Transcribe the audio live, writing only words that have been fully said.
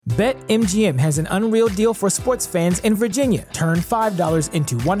BetMGM has an unreal deal for sports fans in Virginia. Turn $5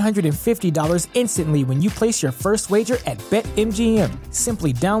 into $150 instantly when you place your first wager at BetMGM.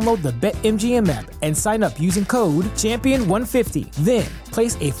 Simply download the BetMGM app and sign up using code Champion150. Then,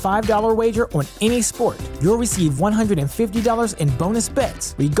 place a $5 wager on any sport. You'll receive $150 in bonus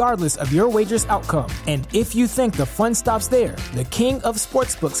bets, regardless of your wager's outcome. And if you think the fun stops there, the King of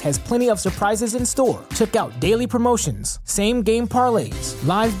Sportsbooks has plenty of surprises in store. Check out daily promotions, same-game parlays,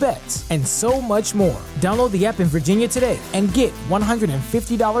 live bets, and so much more. Download the app in Virginia today and get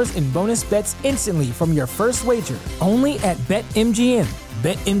 $150 in bonus bets instantly from your first wager. Only at BetMGM.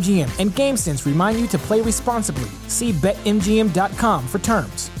 BetMGM and GameSense remind you to play responsibly. See BetMGM.com for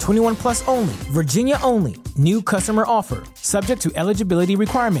terms. 21 plus only. Virginia only. New customer offer. Subject to eligibility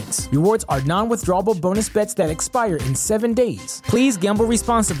requirements. Rewards are non-withdrawable bonus bets that expire in 7 days. Please gamble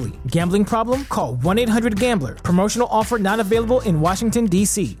responsibly. Gambling problem? Call 1-800-GAMBLER. Promotional offer not available in Washington,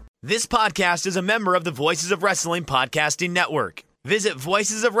 D.C. This podcast is a member of the Voices of Wrestling Podcasting Network. Visit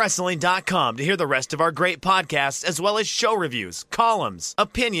voicesofwrestling.com to hear the rest of our great podcasts, as well as show reviews, columns,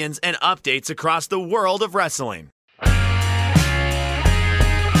 opinions, and updates across the world of wrestling.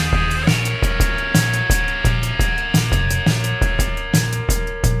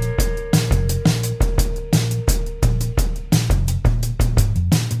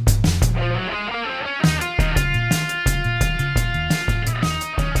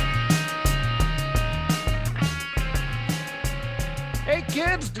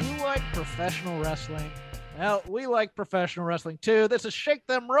 Kids, do you like professional wrestling? Well, we like professional wrestling too. This is Shake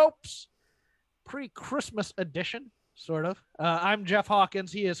Them Ropes, pre-Christmas edition, sort of. I'm Jeff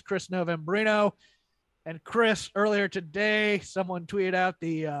Hawkins. He is Chris Novembrino. And Chris, earlier today, someone tweeted out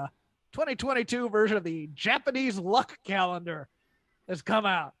the 2022 version of the Japanese luck calendar has come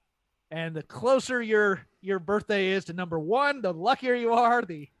out. And the closer your birthday is to number 1, the luckier you are.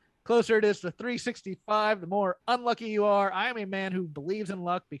 The closer it is to 365, the more unlucky you are. I am a man who believes in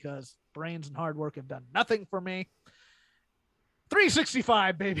luck because brains and hard work have done nothing for me.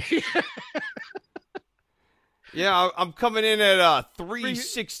 365, baby. Yeah, I'm coming in at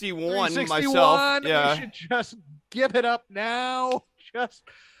 361 myself. Yeah. We should just give it up now. Just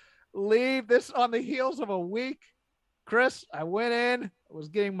leave this on the heels of a week. Chris, I went in, was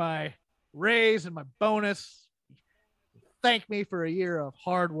getting my raise and my bonus. Thank me for a year of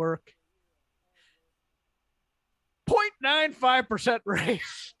hard work. 0.95%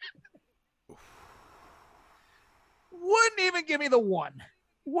 raise. Wouldn't even give me the 1.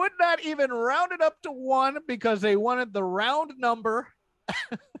 Would not even round it up to 1 because they wanted the round number.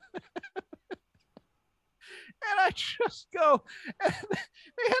 And I just go, and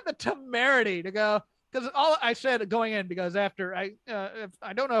they had the temerity to go, because all I said going in, because after I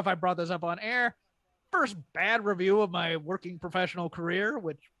don't know if I brought this up on air, first bad review of my working professional career,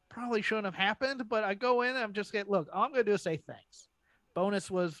 which probably shouldn't have happened, but I go in and I'm just look, all I'm going to do is say thanks.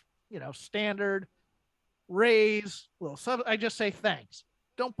 Bonus was, standard raise, little sub. I just say thanks.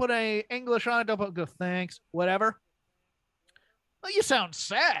 Don't put any English on it. Don't go thanks, whatever. Well, you sound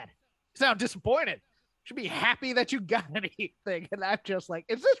sad. You sound disappointed. You should be happy that you got anything. And I'm just like,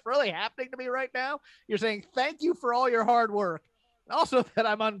 is this really happening to me right now? You're saying thank you for all your hard work. And also that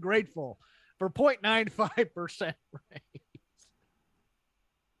I'm ungrateful for 0.95% raise.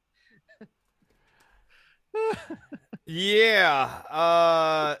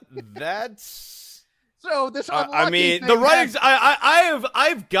 Yeah, that's so this. I mean, the writings.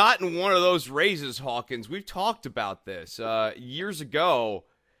 I've gotten one of those raises, Hawkins. We've talked about this years ago.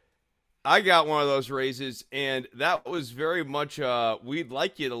 I got one of those raises, and that was very much we'd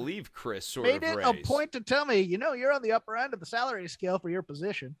like you to leave, Chris. Sort of raise. Made it a point to tell me, you're on the upper end of the salary scale for your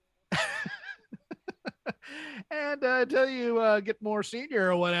position. And until you get more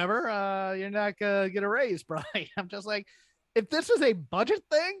senior or whatever, you're not going to get a raise, probably. I'm just like, if this is a budget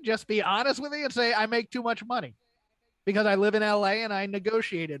thing, just be honest with me and say, I make too much money because I live in LA and I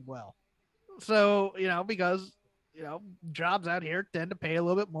negotiated well. So, because, jobs out here tend to pay a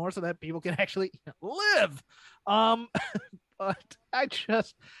little bit more so that people can actually live. But I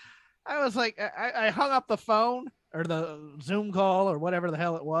was like, I hung up the phone or the Zoom call or whatever the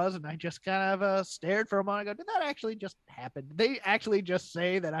hell it was. And I just kind of stared for a moment. I go, did that actually just happen? Did they actually just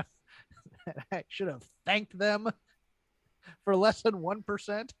say that I should have thanked them for less than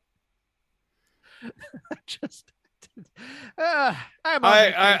 1%?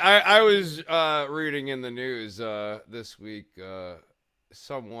 I was reading in the news this week,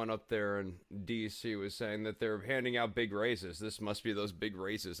 someone up there in DC was saying that they're handing out big raises. This must be those big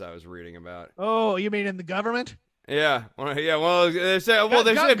raises I was reading about. Oh, you mean in the government? Yeah, well,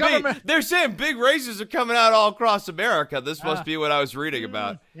 they're saying big raises are coming out all across America. This must be what I was reading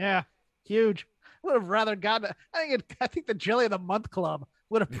about. Yeah, huge. Would have rather gotten. I think the Jelly of the Month Club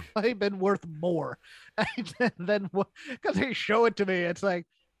would have probably been worth more than because they show it to me. It's like,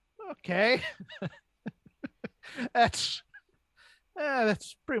 okay, that's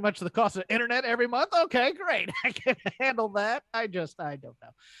pretty much the cost of the internet every month. Okay, great, I can handle that. I don't know.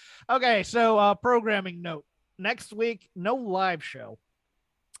 Okay, so programming note. Next week, no live show.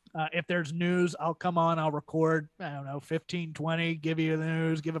 If there's news, I'll come on, I'll record, I don't know, 15, 20, give you the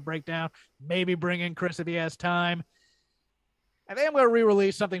news, give a breakdown, maybe bring in Chris if he has time. I think I'm going to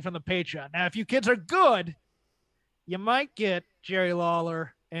re-release something from the Patreon. Now, if you kids are good, you might get Jerry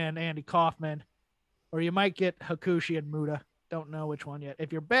Lawler and Andy Kaufman, or you might get Hakushi and Muda. Don't know which one yet.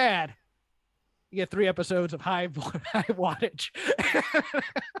 If you're bad, you get 3 episodes of high wattage.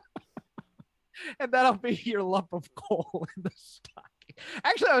 And that'll be your lump of coal in the stocking.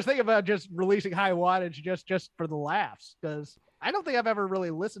 Actually, I was thinking about just releasing high wattage just for the laughs, because I don't think I've ever really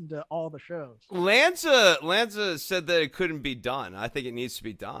listened to all the shows. Lanza said that it couldn't be done. I think it needs to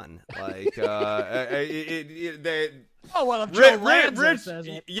be done. Like, Joe Lanza says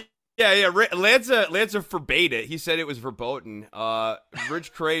it. Yeah. Lanza forbade it. He said it was verboten.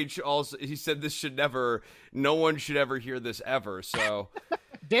 Rich Craig also, he said no one should ever hear this ever. So,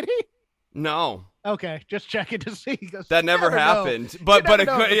 did he? No. Okay, just checking to see. That never happened. But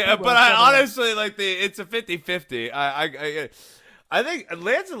I honestly it's a 50-50. I think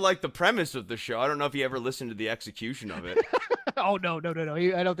Lanza liked the premise of the show. I don't know if he ever listened to the execution of it. Oh no. I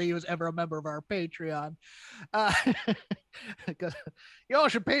don't think he was ever a member of our Patreon. Because you all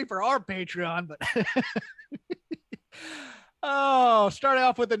should pay for our Patreon, but starting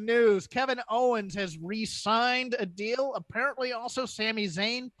off with the news. Kevin Owens has re-signed a deal. Apparently also Sami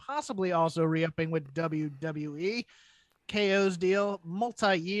Zayn, possibly also re-upping with WWE. KO's deal,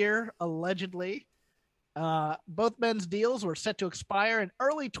 multi-year, allegedly. Both men's deals were set to expire in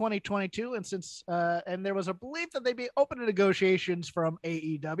early 2022, and there was a belief that they'd be open to negotiations from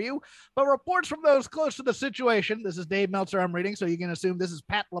AEW, but reports from those close to the situation, this is Dave Meltzer I'm reading, so you can assume this is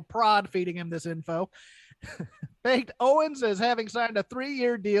Pat LaPrade feeding him this info, pegged Owens as having signed a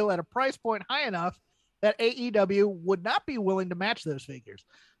 3-year deal at a price point high enough that AEW would not be willing to match those figures.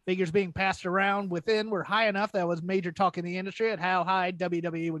 Figures being passed around within were high enough that was major talk in the industry at how high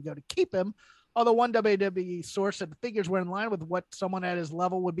WWE would go to keep him, although one WWE source said the figures were in line with what someone at his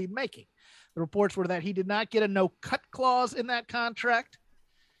level would be making. The reports were that he did not get a no-cut clause in that contract,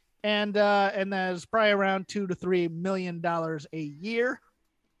 and that is probably around $2 to $3 million a year.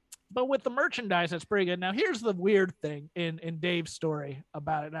 But with the merchandise, that's pretty good. Now, here's the weird thing in Dave's story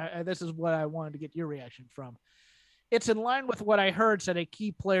about it. And this is what I wanted to get your reaction from. It's in line with what I heard said a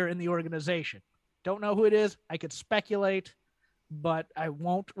key player in the organization. Don't know who it is. I could speculate, but I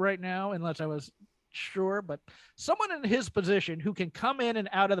won't right now unless I was sure. But someone in his position who can come in and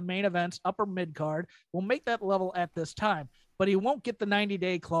out of the main events, upper mid card, will make that level at this time. But he won't get the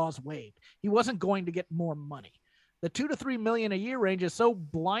 90-day clause waived. He wasn't going to get more money. The $2 to $3 million a year range is so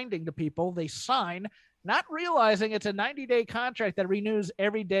blinding to people, they sign, not realizing it's a 90-day contract that renews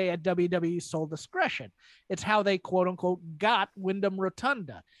every day at WWE's sole discretion. It's how they, quote unquote, got Wyndham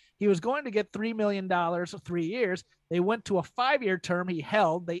Rotunda. He was going to get $3 million for 3 years. They went to a 5-year term he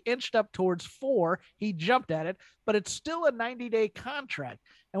held. They inched up towards 4. He jumped at it, but it's still a 90-day contract.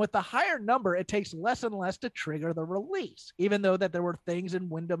 And with the higher number, it takes less and less to trigger the release, even though that there were things in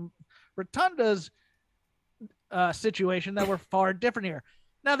Wyndham Rotunda's situation that were far different here.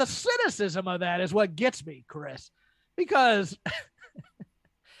 Now, the cynicism of that is what gets me, Chris, because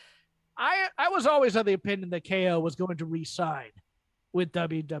I was always of the opinion that KO was going to re-sign with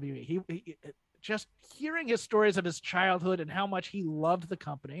WWE. He just hearing his stories of his childhood and how much he loved the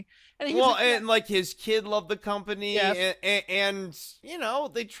company. And like his kid loved the company, yes. and you know,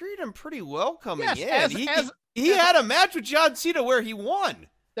 they treat him pretty well coming yes, in. He had a match with John Cena where he won.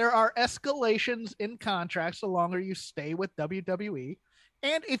 There are escalations in contracts the longer you stay with WWE.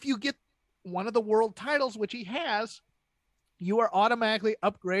 And if you get one of the world titles, which he has, you are automatically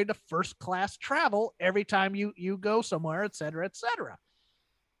upgraded to first class travel every time you go somewhere, et cetera, et cetera.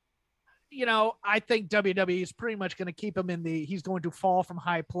 You know, I think WWE is pretty much going to keep him he's going to fall from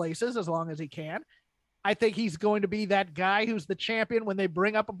high places as long as he can. I think he's going to be that guy who's the champion when they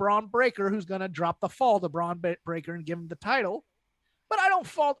bring up a Braun Breaker who's going to drop the fall to Braun Breaker and give him the title. But I don't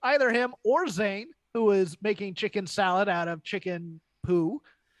fault either him or Zayn, who is making chicken salad out of chicken poo,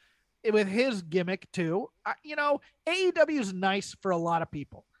 with his gimmick too. You know, AEW is nice for a lot of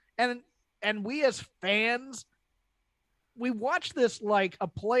people. And we as fans, we watch this like a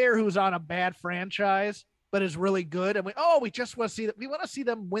player who's on a bad franchise but is really good. And we just want to see that. We want to see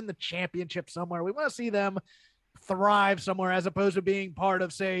them win the championship somewhere. We want to see them thrive somewhere as opposed to being part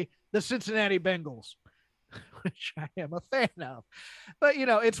of, say, the Cincinnati Bengals, which I am a fan of. But,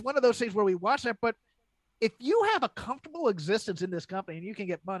 it's one of those things where we watch that. But if you have a comfortable existence in this company and you can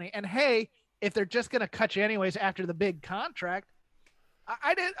get money, and hey, if they're just going to cut you anyways after the big contract,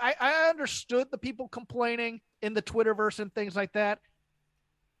 I understood the people complaining in the Twitterverse and things like that.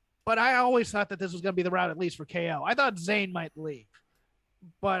 But I always thought that this was going to be the route, at least for KO. I thought Zayn might leave,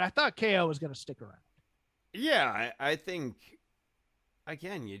 but I thought KO was going to stick around. Yeah, I think,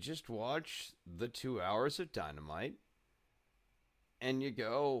 again, you just watch the 2 hours of Dynamite and you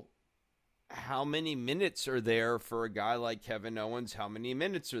go, how many minutes are there for a guy like Kevin Owens? How many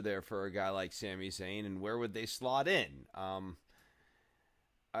minutes are there for a guy like Sami Zayn? And where would they slot in?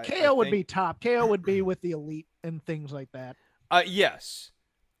 KO would be top. KO would be with the Elite and things like that. Yes,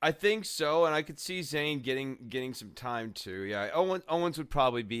 I think so. And I could see Zayn getting some time too. Yeah, Owens would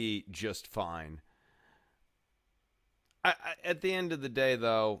probably be just fine. At the end of the day,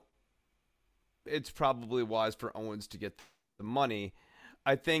 though, it's probably wise for Owens to get the money.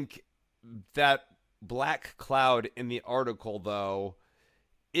 I think that black cloud in the article, though,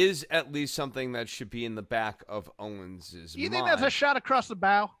 is at least something that should be in the back of Owens's mind. Do you think that's a shot across the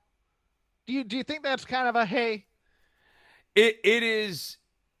bow? Do you think that's kind of a hey? It is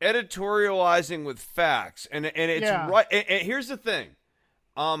editorializing with facts, and it's right. And here's the thing.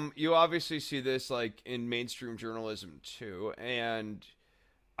 You obviously see this like in mainstream journalism too, and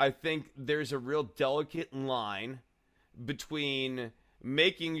I think there's a real delicate line between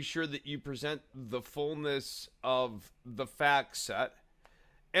making sure that you present the fullness of the fact set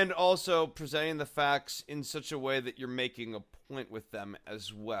and also presenting the facts in such a way that you're making a point with them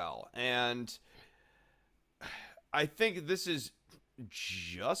as well. And I think this is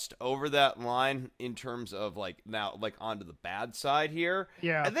just over that line in terms of now onto the bad side here.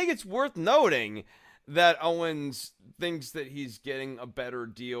 Yeah. I think it's worth noting that Owens thinks that he's getting a better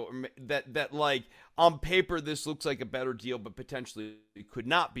deal, that on paper this looks like a better deal, but potentially it could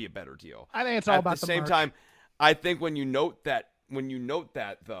not be a better deal. I think it's all about the same time. I think when you note that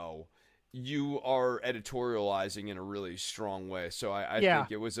though, you are editorializing in a really strong way. So I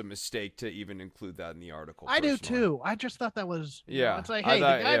think it was a mistake to even include that in the article. I do too. I just thought that was, it's like, hey, the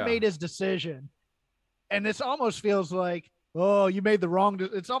guy made his decision. And this almost feels like, oh, you made the wrong.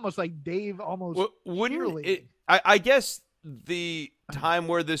 It's almost like Dave almost. Wouldn't it? I guess the time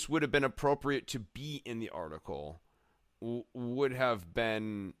where this would have been appropriate to be in the article would have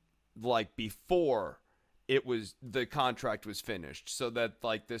been before the contract was finished, so that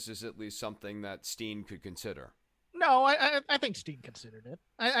this is at least something that Steen could consider. No, I think Steen considered it.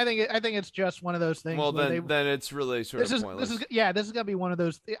 I think it's just one of those things. Well, then it's really sort of pointless. This is gonna be one of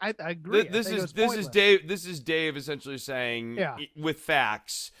those. I agree. This is Dave. This is Dave essentially saying with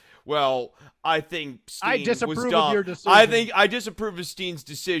facts. Well, I think Steen was dumb. Of your decision. I disapprove of Steen's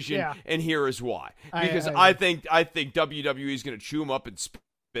decision, and here is why. Because I think WWE is going to chew him up and spit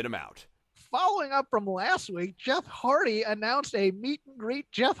him out. Following up from last week, Jeff Hardy announced a meet and greet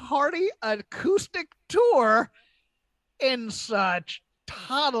Jeff Hardy acoustic tour in such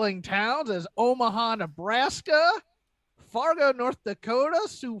toddling towns as Omaha, Nebraska, Fargo, North Dakota,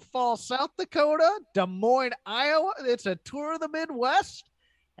 Sioux Falls, South Dakota, Des Moines, Iowa. It's a tour of the Midwest.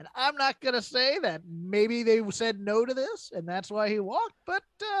 And I'm not going to say that maybe they said no to this and that's why he walked, but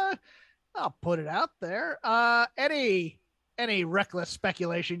I'll put it out there. Any reckless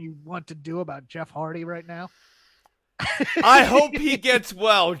speculation you want to do about Jeff Hardy right now? I hope he gets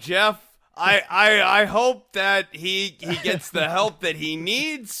well, Jeff. I hope that he gets the help that he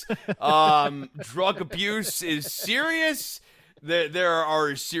needs. Drug abuse is serious. There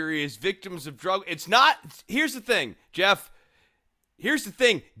are serious victims of drug. It's not. Here's the thing, Jeff.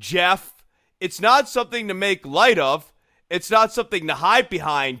 It's not something to make light of. It's not something to hide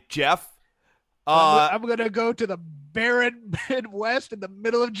behind, Jeff. I'm going to go to the barren Midwest in the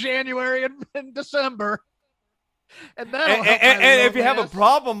middle of January and December. And if you have a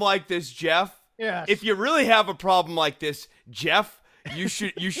problem like this, Jeff, yes. If you really have a problem like this, Jeff, you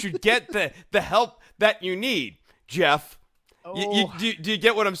should get the help that you need, Jeff. Oh. Do you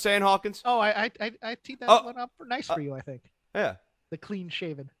get what I'm saying, Hawkins? Oh, I teed that one up nice for you, I think. Yeah. The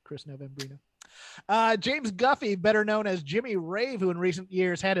clean-shaven Chris Novembrino. James Guffey, better known as Jimmy Rave, who in recent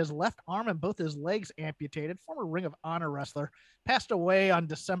years had his left arm and both his legs amputated, former Ring of Honor wrestler, passed away on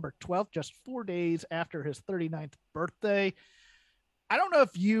December 12th, just 4 days after his 39th birthday. I don't know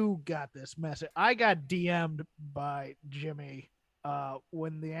if you got this message. I got DM'd by Jimmy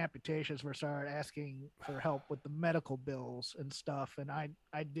when the amputations were started, asking for help with the medical bills and stuff, and I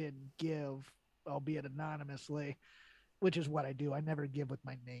did give albeit anonymously, which is what I do. I never give with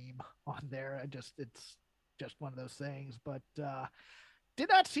my name on there. It's just one of those things. But did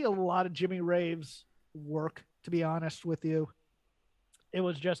not see a lot of Jimmy Rave's work, to be honest with you. It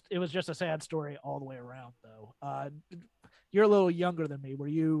was just a sad story all the way around, though. You're a little younger than me. Were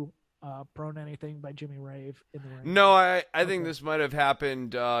you prone to anything by Jimmy Rave in the ring? No, I think this might have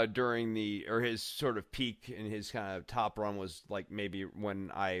happened during his sort of peak and his kind of top run was like maybe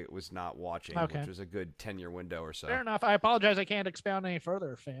when I was not watching, which was a good 10-year window or so. Fair enough. I apologize. I can't expound any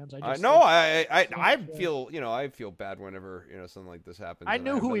further, fans. I feel I feel bad whenever something like this happens. I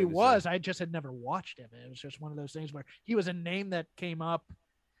knew who he was. I just had never watched him. It was just one of those things where he was a name that came up,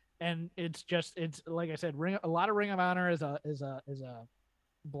 and it's like I said, a lot of Ring of Honor is a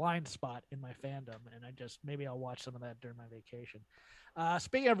blind spot in my fandom, and maybe I'll watch some of that during my vacation.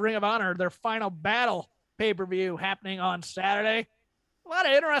 Speaking of Ring of Honor, their Final Battle pay-per-view happening on Saturday. A lot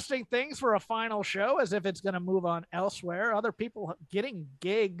of interesting things for a final show, as if it's going to move on elsewhere. Other people getting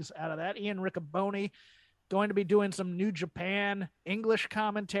gigs out of that. Ian Riccoboni going to be doing some New Japan English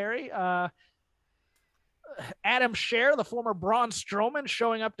commentary. Adam Scherr, the former Braun Strowman,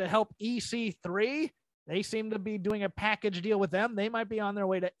 showing up to help EC3. They seem to be doing a package deal with them. They might be on their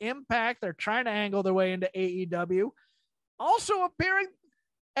way to Impact. They're trying to angle their way into AEW. Also appearing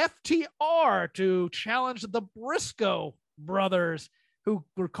FTR to challenge the Briscoe brothers, who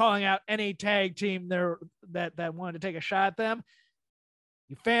were calling out any tag team there that wanted to take a shot at them.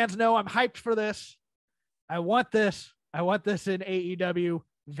 You fans know I'm hyped for this. I want this in AEW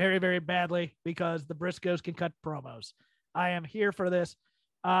very, very badly because the Briscoes can cut promos. I am here for this.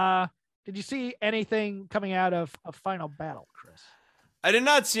 Did you see anything coming out of a Final Battle, Chris? I did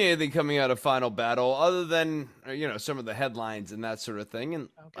not see anything coming out of Final Battle other than, some of the headlines and that sort of thing. And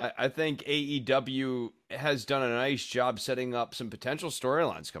okay. I think AEW has done a nice job setting up some potential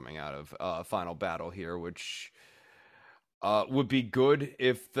storylines coming out of Final Battle here, which would be good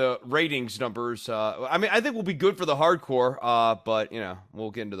if the ratings numbers, I think will be good for the hardcore, but, we'll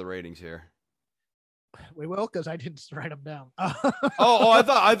get into the ratings here. We will, because I didn't write them down.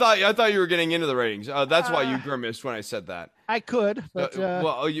 I thought you were getting into the ratings. That's why you grimaced when I said that. I could, but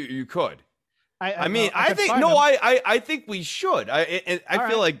you could. I think we should. I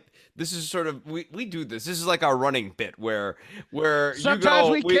feel like this is sort of we do this. This is like our running bit where sometimes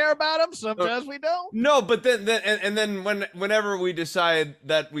we care about them, sometimes we don't. No, but then whenever we decide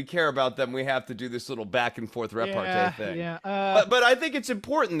that we care about them, we have to do this little back and forth repartee thing. Yeah. But I think it's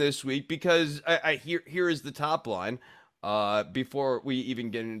important this week because here is the top line. Before we even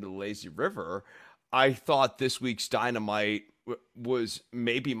get into the Lazy River, I thought this week's Dynamite was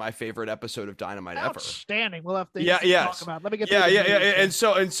maybe my favorite episode of Dynamite ever. Outstanding. We'll have to talk about. Let me get and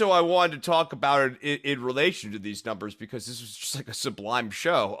so I wanted to talk about it in relation to these numbers because this was just like a sublime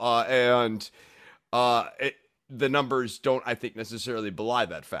show, the numbers don't, I think, necessarily belie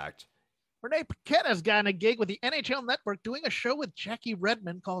that fact. Renee Paquette has gotten a gig with the NHL Network doing a show with Jackie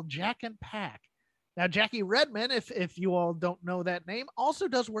Redmond called Jack and Pack. Now, Jackie Redmond, if you all don't know that name, also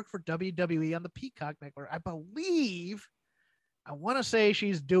does work for WWE on the Peacock Network. I want to say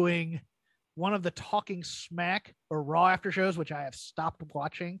she's doing one of the Talking Smack or Raw after shows, which I have stopped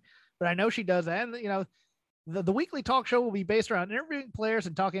watching, but I know she does that. And, the weekly talk show will be based around interviewing players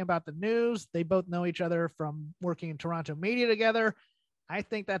and talking about the news. They both know each other from working in Toronto media together. I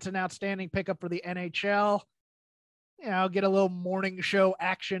think that's an outstanding pickup for the NHL. Get a little morning show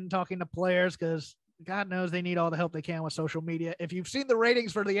action talking to players because God knows they need all the help they can with social media. If you've seen the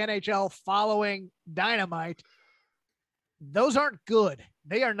ratings for the NHL following Dynamite, those aren't good.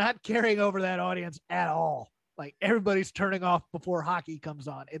 They are not carrying over that audience at all. Like, everybody's turning off before hockey comes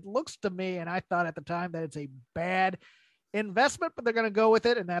on. It looks to me, and I thought at the time, that it's a bad investment, but they're going to go with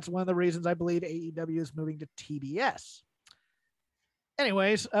it. And that's one of the reasons I believe AEW is moving to TBS.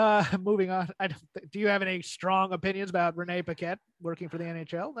 Anyways, moving on. Do you have any strong opinions about Renee Paquette working for the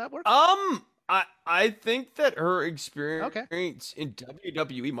NHL Network? I think that her experience in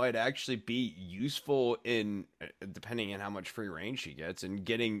WWE might actually be useful in, depending on how much free reign she gets, and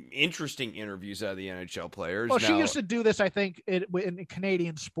getting interesting interviews out of the NHL players. Well, she used to do this, I think, in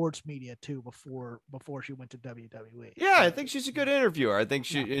Canadian sports media too before she went to WWE. Yeah, I think she's a good interviewer. I think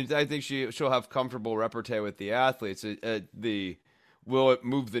she'll have comfortable repartee with the athletes. Will it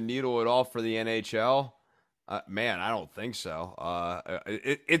move the needle at all for the NHL? Man, I don't think so.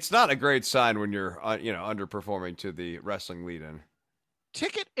 It's not a great sign when you're, underperforming to the wrestling lead-in.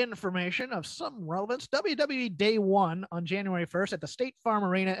 Ticket information of some relevance. WWE Day 1 on January 1st at the State Farm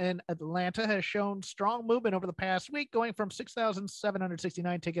Arena in Atlanta has shown strong movement over the past week, going from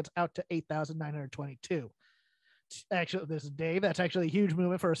 6,769 tickets out to 8,922. actually, this is Dave, that's actually a huge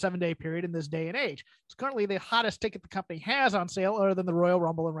movement for a 7-day period in this day and age. It's currently the hottest ticket the company has on sale other than the Royal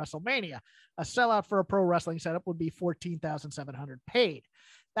Rumble and WrestleMania. A sellout for a pro wrestling setup would be $14,700 paid.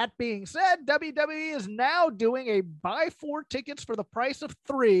 That being said, WWE is now doing a buy 4 tickets for the price of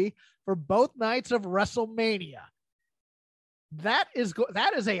 3 for both nights of WrestleMania. That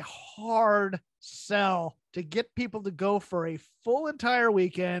is a hard sell to get people to go for a full entire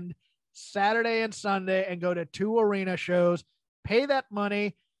weekend, Saturday and Sunday, and go to 2 arena shows, pay that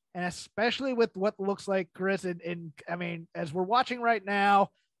money, and especially with what looks like, Chris, and I mean, as we're watching right now,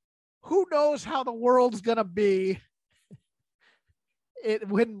 who knows how the world's going to be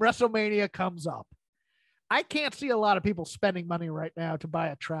when WrestleMania comes up. I can't see a lot of people spending money right now to buy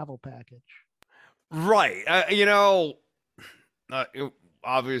a travel package. Right.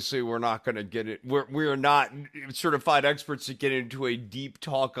 Obviously, we're not going to get it. We're not certified experts to get into a deep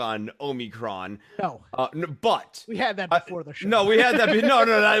talk on Omicron. No. But we had that before the show. No, we had that.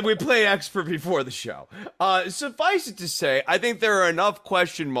 No. We play expert before the show. Suffice it to say, I think there are enough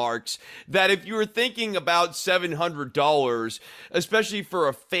question marks that if you were thinking about $700, especially for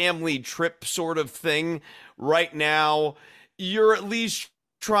a family trip sort of thing, right now, you're at least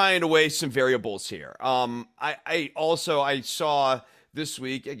trying to weigh some variables here. I saw this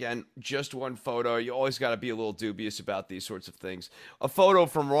week, again, just one photo. You always got to be a little dubious about these sorts of things. A photo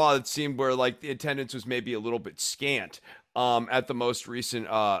from Raw that seemed where like the attendance was maybe a little bit scant at the most recent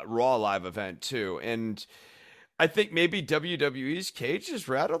Raw live event too. And I think maybe WWE's cage is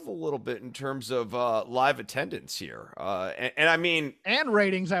rattled a little bit in terms of live attendance here. And I mean... And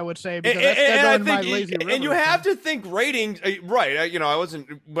ratings, I would say, because that's my lazy river. And you have to think ratings, right, I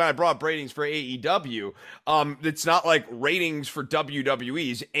wasn't... When I brought up ratings for AEW, it's not like ratings for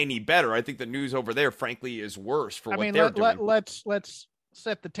WWE is any better. I think the news over there, frankly, is worse for what they're doing. Let's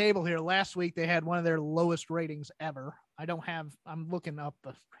set the table here. Last week, they had one of their lowest ratings ever. I'm looking up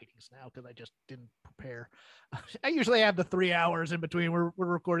the ratings now because I just didn't prepare. I usually have the 3 hours in between. We're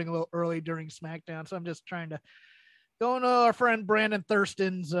recording a little early during SmackDown, so I'm just trying to go into our friend Brandon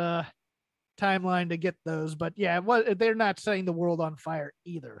Thurston's timeline to get those. But yeah, they're not setting the world on fire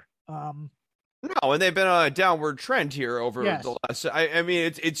either. No, and they've been on a downward trend here over yes. the last. I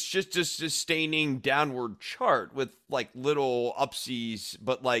mean, it's just a sustaining downward chart with like little upsies,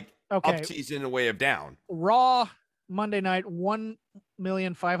 but like upsies in a way of down. Raw Monday night,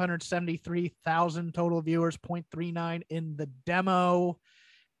 1,573,000 total viewers, 0.39 in the demo.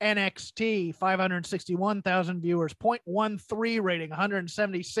 NXT, 561,000 viewers, 0.13 rating,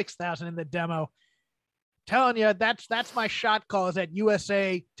 176,000 in the demo. Telling you, that's my shot call, is that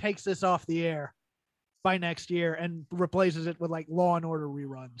USA takes this off the air by next year and replaces it with like Law and Order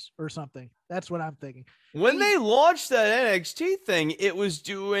reruns or something. That's what I'm thinking. When they launched that NXT thing, it was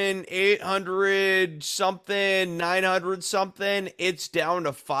doing 800 something, 900 something. It's down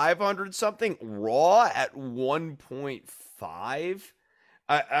to 500 something. Raw at 1.5.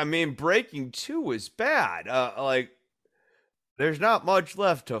 I mean, Breaking 2 is bad. There's not much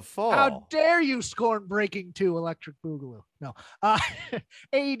left to fall. How dare you scorn Breaking 2, Electric Boogaloo? No.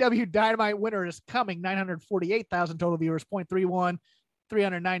 AEW Dynamite winner is coming. 948,000 total viewers, 0.31,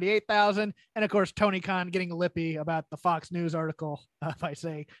 398,000. And of course, Tony Khan getting lippy about the Fox News article by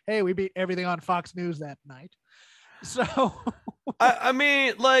saying, hey, we beat everything on Fox News that night. So, I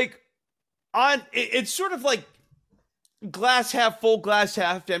mean, it's sort of like glass half full, glass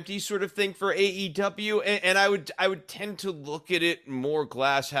half empty sort of thing for AEW, and I would tend to look at it more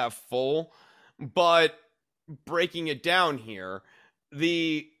glass half full, but breaking it down here,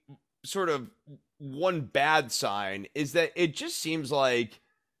 the sort of one bad sign is that it just seems like,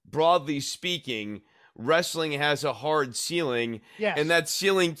 broadly speaking, wrestling has a hard ceiling, yes, and that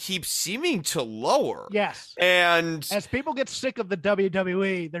ceiling keeps seeming to lower. Yes. And as people get sick of the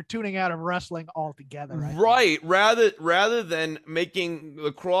WWE, they're tuning out of wrestling altogether. Right. Rather than making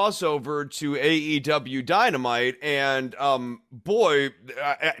the crossover to AEW Dynamite, and boy,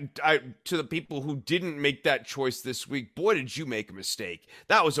 to the people who didn't make that choice this week, boy, did you make a mistake.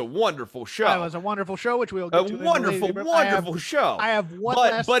 That was a wonderful show. That was a wonderful show, which we'll get to. Wonderful show. I have one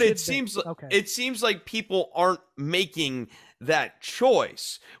last but tidbit. It seems like people aren't making that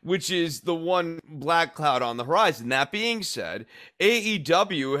choice, which is the one black cloud on the horizon. That being said,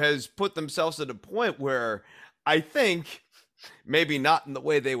 AEW has put themselves at a point where I think maybe not in the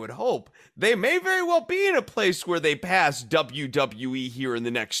way they would hope, they may very well be in a place where they pass WWE here in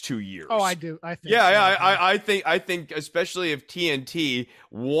the next 2 years. Oh, I do. I think. Yeah, I think especially if TNT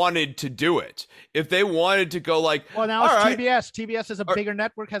wanted to do it, if they wanted to go like, well, now it's right, TBS. TBS is a bigger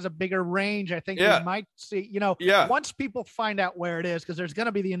network, has a bigger range. I think we might see, once people find out where it is, because there's going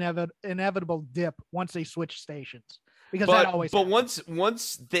to be the inevitable dip once they switch stations. Because that always happens.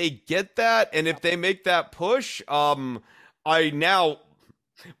 once they get that, and if they make that push, I now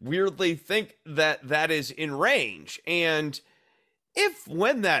weirdly think that is in range. And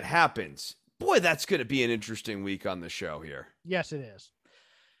when that happens, boy, that's going to be an interesting week on the show here. Yes, it is.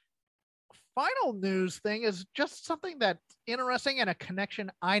 Final news thing is just something that's interesting and a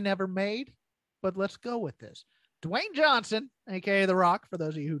connection I never made, but let's go with this. Dwayne Johnson, aka The Rock, for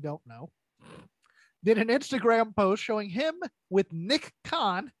those of you who don't know, did an Instagram post showing him with Nick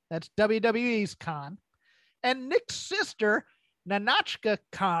Khan, that's WWE's Khan, and Nick's sister, Nanachka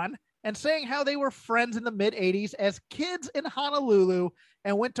Khan, and saying how they were friends in the mid-'80s as kids in Honolulu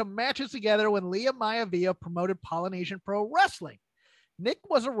and went to matches together when Lia Maivia promoted Polynesian Pro Wrestling. Nick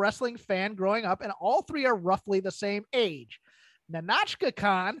was a wrestling fan growing up, and all three are roughly the same age. Nanachka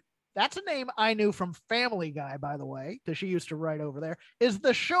Khan, that's a name I knew from Family Guy, by the way, because she used to write over there, is the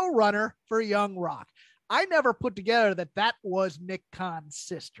showrunner for Young Rock. I never put together that was Nick Khan's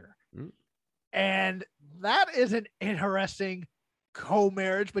sister. Mm. And that is an interesting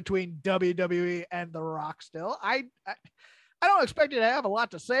co-marriage between WWE and The Rock still. I don't expect you to have a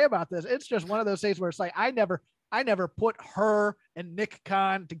lot to say about this. It's just one of those things where it's like, I never put her and Nick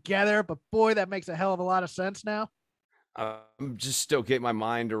Khan together, but boy, that makes a hell of a lot of sense now. I'm just still getting my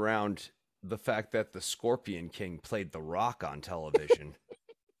mind around the fact that the Scorpion King played The Rock on television.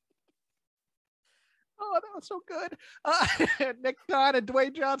 Oh, that was so good. Nick Khan and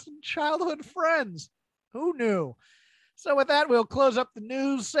Dwayne Johnson, childhood friends. Who knew? So with that, we'll close up the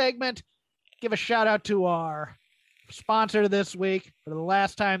news segment. Give a shout out to our sponsor this week for the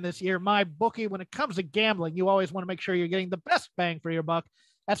last time this year, MyBookie. When it comes to gambling, you always want to make sure you're getting the best bang for your buck.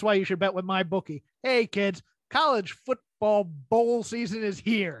 That's why you should bet with MyBookie. Hey, kids. College football bowl season is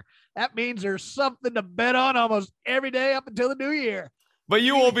here. That means there's something to bet on almost every day up until the new year. But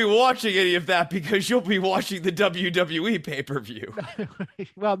you won't be watching any of that because you'll be watching the WWE pay-per-view.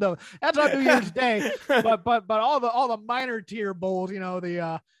 Well, no, that's on New Year's Day. But all the minor tier bowls,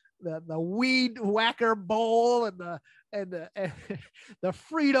 the Weed Whacker Bowl and the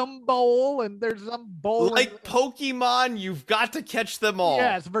Freedom Bowl, and there's some bowl like Pokemon. You've got to catch them all.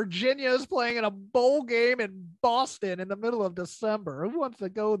 Yes, Virginia is playing in a bowl game in Boston in the middle of December. Who wants to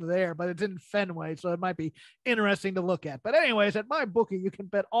go there? But it's in Fenway, so it might be interesting to look at. But anyways, at MyBookie, you can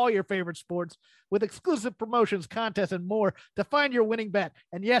bet all your favorite sports with exclusive promotions, contests, and more to find your winning bet.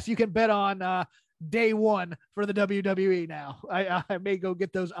 And yes, you can bet on day one for the WWE now. I may go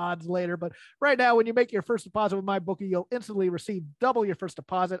get those odds later, but right now, when you make your first deposit with MyBookie, you'll instantly receive double your first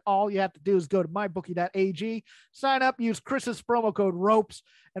deposit. All you have to do is go to mybookie.ag, sign up, use Chris's promo code ROPES,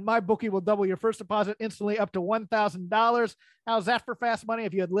 and MyBookie will double your first deposit instantly up to $1,000. How's that for fast money?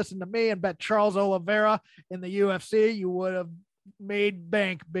 If you had listened to me and bet Charles Oliveira in the UFC, you would have made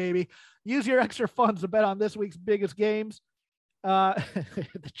bank, baby. Use your extra funds to bet on this week's biggest games.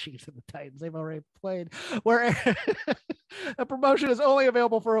 The Chiefs and the Titans, they've already played. Where a promotion is only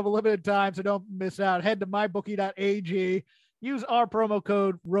available for a limited time, so don't miss out. Head to mybookie.ag, use our promo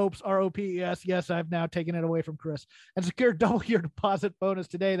code ROPES, ROPES. Yes, I've now taken it away from Chris, and secure double your deposit bonus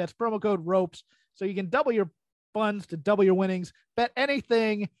today. That's promo code ROPES, so you can double your funds to double your winnings. Bet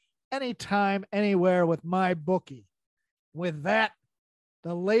anything, anytime, anywhere with MyBookie. With that,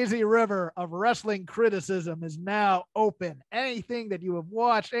 the lazy river of wrestling criticism is now open. Anything that you have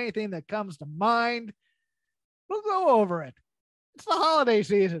watched, anything that comes to mind, we'll go over it. It's the holiday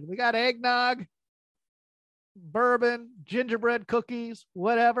season. We got eggnog, bourbon, gingerbread cookies,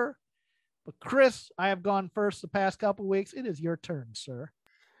 whatever. But Chris, I have gone first the past couple of weeks. It is your turn, sir.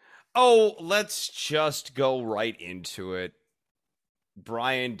 Oh, let's just go right into it.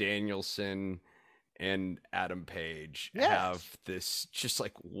 Bryan Danielson and Adam Page have this just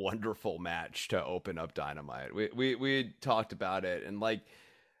like wonderful match to open up Dynamite. We talked about it, and like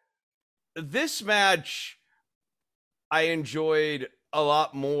this match I enjoyed a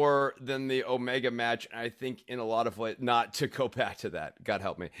lot more than the Omega match. I think in a lot of ways, not to go back to that, God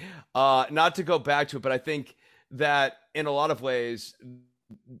help me, not to go back to it, but I think that in a lot of ways,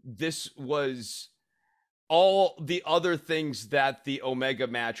 this was all the other things that the Omega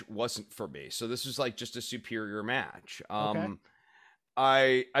match wasn't for me. So this was like just a superior match. Okay.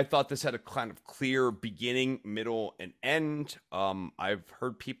 I thought this had a kind of clear beginning, middle, and end. I've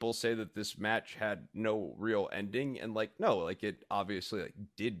heard people say that this match had no real ending, and no, it obviously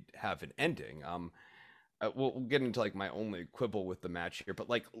did have an ending. We'll get into my only quibble with the match here, but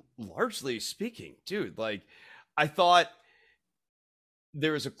largely speaking, dude, I thought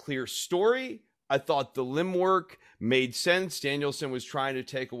there was a clear story. I thought the limb work made sense. Danielson was trying to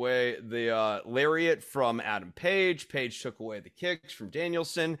take away the lariat from Adam Page. Page took away the kicks from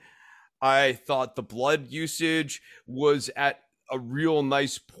Danielson. I thought the blood usage was at a real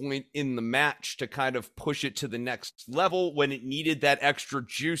nice point in the match to kind of push it to the next level when it needed that extra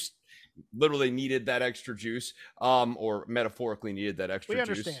juice, literally needed that extra juice, or metaphorically needed that extra juice.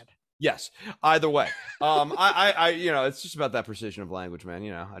 We understand. Yes. Either way. I it's just about that precision of language, man.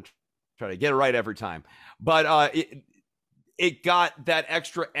 I try to get it right every time, but it got that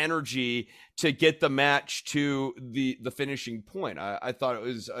extra energy to get the match to the finishing point. I thought it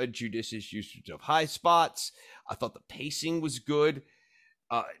was a judicious usage of high spots. I thought the pacing was good.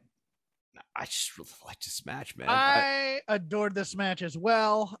 I just really liked this match, man. I adored this match as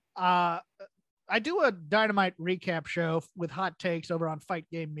well. I do a Dynamite recap show with hot takes over on Fight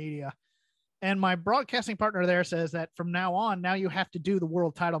Game Media. And my broadcasting partner there says that from now on, now you have to do the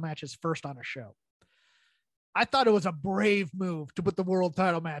world title matches first on a show. I thought it was a brave move to put the world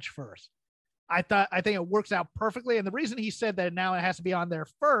title match first. I think it works out perfectly. And the reason he said that now it has to be on there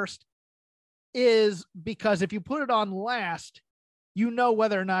first is because if you put it on last, you know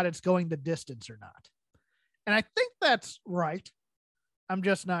whether or not it's going the distance or not. And I think that's right. I'm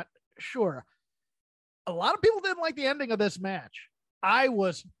just not sure. A lot of people didn't like the ending of this match. I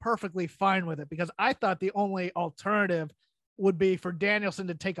was perfectly fine with it because I thought the only alternative would be for Danielson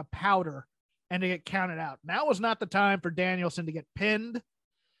to take a powder and to get counted out. Now was not the time for Danielson to get pinned.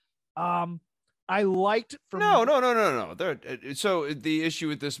 I liked No. So the issue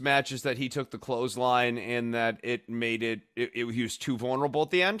with this match is that he took the clothesline and that it made he was too vulnerable at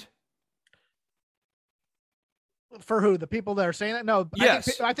the end. For who? The people that are saying that? No.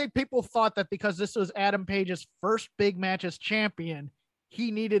 Yes. I think people thought that because this was Adam Page's first big match as champion,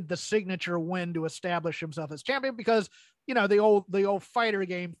 he needed the signature win to establish himself as champion because, the old fighter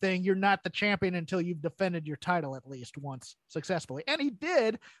game thing, you're not the champion until you've defended your title at least once successfully. And he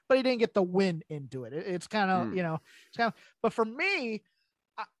did, but he didn't get the win into it. It's kind of, but for me,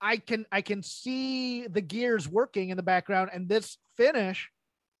 I can see the gears working in the background, and this finish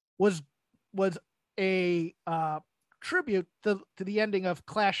was a tribute to the ending of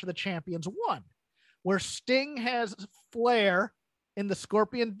Clash of the Champions 1, where Sting has Flair in the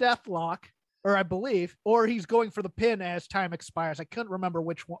Scorpion Deathlock, or he's going for the pin as time expires. I couldn't remember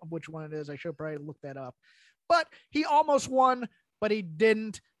which one it is. I should probably look that up. But he almost won, but he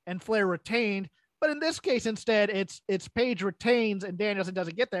didn't, and Flair retained. But in this case, instead, it's Page retains and Danielson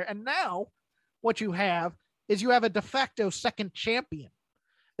doesn't get there. And now what you have is you have a de facto second champion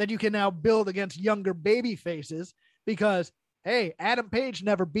that you can now build against younger baby faces because, hey, Adam Page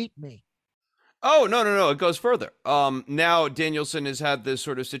never beat me. Oh, no. It goes further. Now Danielson has had this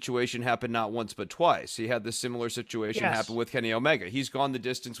sort of situation happen not once but twice. He had this similar situation happen with Kenny Omega. He's gone the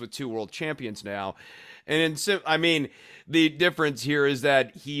distance with two world champions now. And the difference here is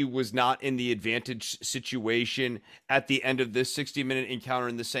that he was not in the advantage situation at the end of this 60-minute encounter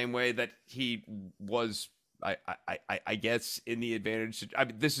in the same way that he was, I guess, in the advantage.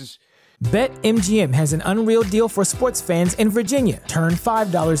 This is... BetMGM has an unreal deal for sports fans in Virginia. Turn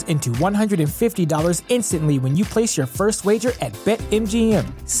 $5 into $150 instantly when you place your first wager at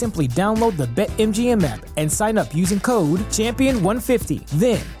BetMGM. Simply download the BetMGM app and sign up using code Champion150.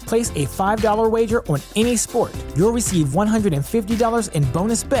 Then, place a $5 wager on any sport. You'll receive $150 in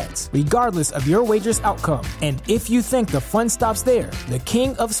bonus bets, regardless of your wager's outcome. And if you think the fun stops there, the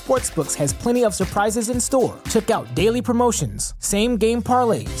king of sportsbooks has plenty of surprises in store. Check out daily promotions, same-game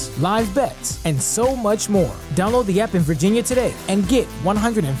parlays, live bets, and so much more. Download the app in Virginia today and get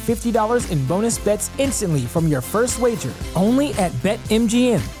 $150 in bonus bets instantly from your first wager. Only at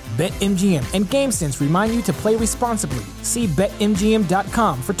BetMGM. BetMGM and GameSense remind you to play responsibly. See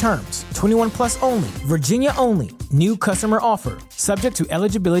BetMGM.com for terms. 21 plus only. Virginia only. New customer offer. Subject to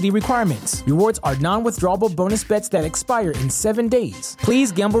eligibility requirements. Rewards are non-withdrawable bonus bets that expire in 7 days.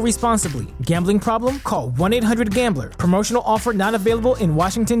 Please gamble responsibly. Gambling problem? Call 1-800-GAMBLER. Promotional offer not available in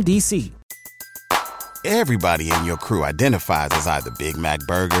Washington, D.C. Everybody in your crew identifies as either Big Mac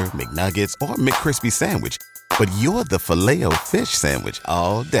Burger, McNuggets, or McCrispy Sandwich. But you're the Filet-O-Fish Sandwich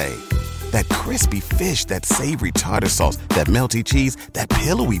all day. That crispy fish, that savory tartar sauce, that melty cheese, that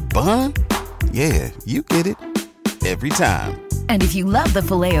pillowy bun. Yeah, you get it. Every time. And if you love the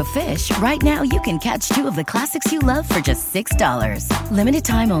Filet-O-Fish, right now you can catch two of the classics you love for just $6. Limited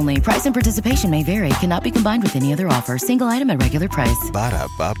time only. Price and participation may vary. Cannot be combined with any other offer. Single item at regular price.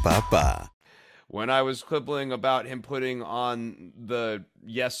 Ba-da-ba-ba-ba. When I was quibbling about him putting on the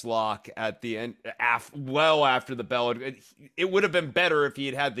yes lock at the end, well after the bell, it would have been better if he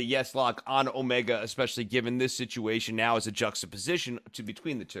had had the yes lock on Omega, especially given this situation now as a juxtaposition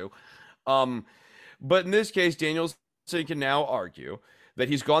between the two. But in this case, Danielson can now argue that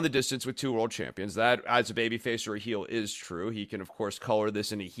he's gone the distance with two world champions. That, as a babyface or a heel, is true. He can, of course, color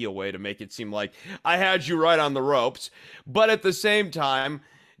this in a heel way to make it seem like I had you right on the ropes. But at the same time,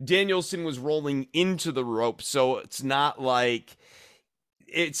 Danielson was rolling into the ropes, so it's not like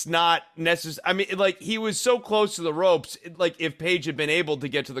it's not necessary. I mean, like, he was so close to the ropes, like, if Page had been able to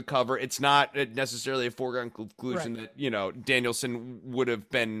get to the cover, it's not necessarily a foregone conclusion that, Danielson would have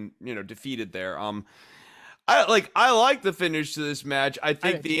been, defeated there. I like the finish to this match. I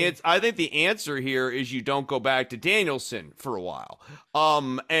think the answer here is you don't go back to Danielson for a while.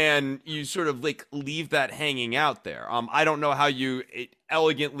 And you sort of like leave that hanging out there. I don't know how you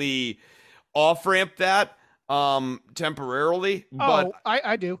elegantly off-ramp that temporarily, but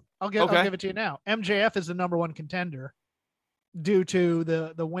I do. I'll give it to you now. MJF is the number one contender due to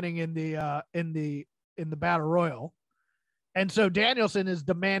the winning in the Battle Royal. And so Danielson is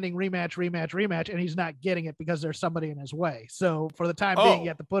demanding rematch, and he's not getting it because there's somebody in his way. So for the time being, you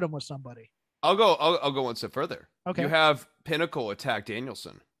have to put him with somebody. I'll go one step further. Okay. You have Pinnacle attack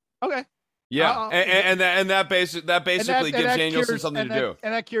Danielson. Okay. Yeah. And that basically gives Danielson something to do.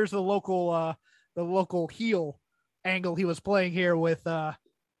 And that cures the local heel angle he was playing here with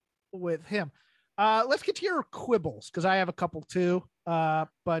him. Let's get to your quibbles, because I have a couple too.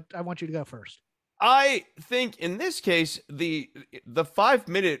 But I want you to go first. I think in this case, the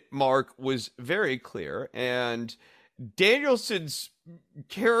 5-minute mark was very clear, and Danielson's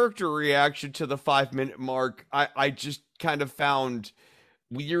character reaction to the 5-minute mark, I just kind of found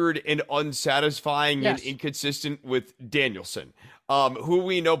weird and unsatisfying and inconsistent with Danielson, who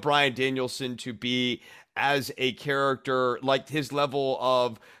we know Bryan Danielson to be as a character, like his level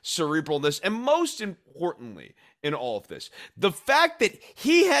of cerebralness, and most importantly in all of this, the fact that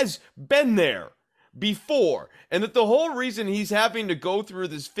he has been there before, and that the whole reason he's having to go through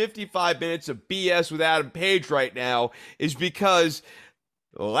this 55 minutes of BS with Adam Page right now is because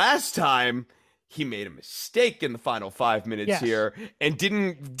last time he made a mistake in the final 5 minutes here and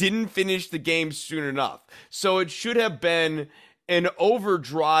didn't finish the game soon enough. So it should have been an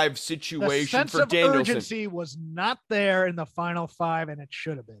overdrive situation for Danielson. The sense of urgency was not there in the final 5, and it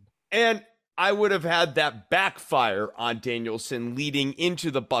should have been. And I would have had that backfire on Danielson leading into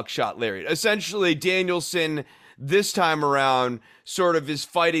the buckshot lariat. Essentially, Danielson this time around sort of is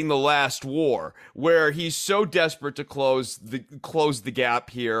fighting the last war, where he's so desperate to close the gap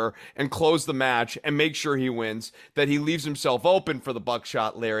here and close the match and make sure he wins that he leaves himself open for the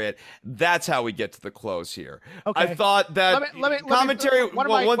buckshot lariat. That's how we get to the close here. Okay. I thought that commentary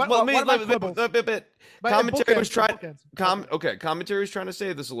was trying to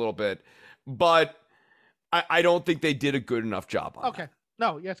say this a little bit, but I don't think they did a good enough job on that.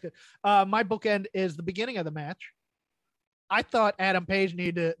 No, yeah, it's good. My bookend is the beginning of the match. I thought Adam Page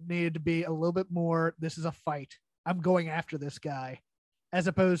needed to be a little bit more, this is a fight, I'm going after this guy, as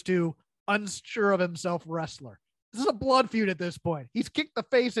opposed to unsure of himself wrestler. This is a blood feud at this point. He's kicked the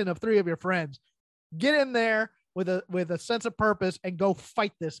face in of 3 of your friends. Get in there with a sense of purpose and go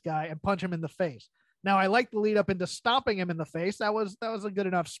fight this guy and punch him in the face. Now, I like the lead up into stomping him in the face. That was a good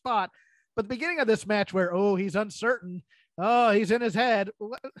enough spot. But the beginning of this match where, he's uncertain. He's in his head.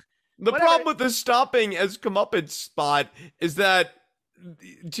 The problem with the stopping as comeuppance spot is that,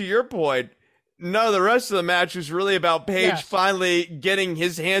 to your point, none of the rest of the match was really about Page finally getting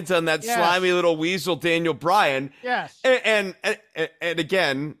his hands on that slimy little weasel, Daniel Bryan. Yes. And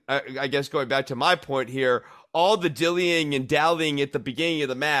again, I guess going back to my point here, all the dillying and dallying at the beginning of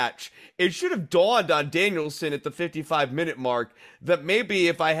the match, it should have dawned on Danielson at the 55-minute mark that maybe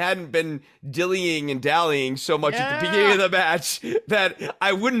if I hadn't been dillying and dallying so much at the beginning of the match, that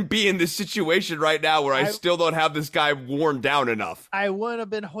I wouldn't be in this situation right now where I still don't have this guy worn down enough. I wouldn't have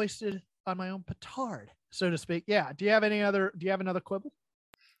been hoisted on my own petard, so to speak. Yeah. Do you have another quibble?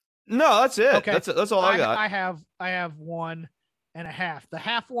 No, that's it. Okay. That's all I got. I have 1.5. The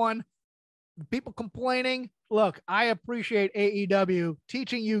half one, people complaining. Look, I appreciate AEW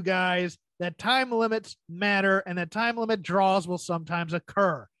teaching you guys that time limits matter and that time limit draws will sometimes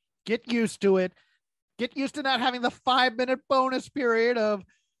occur. Get used to it. Get used to not having the 5-minute bonus period of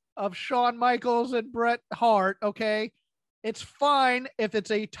Shawn Michaels and Bret Hart. Okay. It's fine if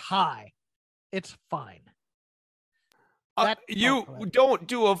it's a tie. It's fine. You don't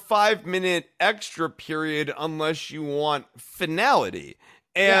do a 5-minute extra period unless you want finality.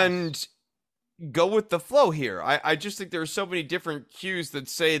 And go with the flow here. I just think there are so many different cues that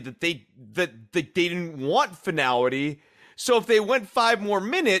say that they didn't want finality. So if they went 5 more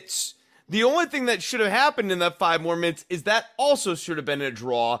minutes, the only thing that should have happened in that 5 more minutes is that also should have been a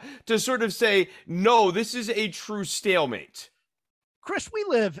draw to sort of say, no, this is a true stalemate. Chris, we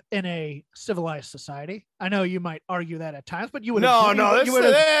live in a civilized society. I know you might argue that at times, but you would.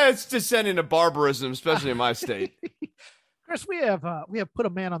 It's descent into barbarism, especially in my state. Chris, we have put a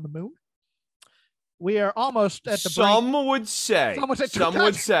man on the moon. We are almost at the Some brink. would say. Some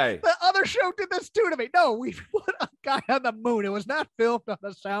would say. The other show did this too to me. No, we put a guy on the moon. It was not filmed on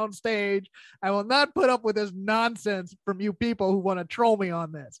a sound stage. I will not put up with this nonsense from you people who want to troll me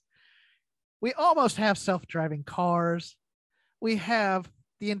on this. We almost have self-driving cars. We have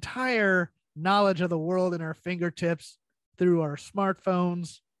the entire knowledge of the world in our fingertips through our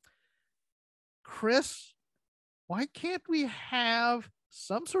smartphones. Chris, why can't we have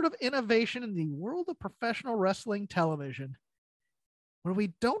some sort of innovation in the world of professional wrestling television where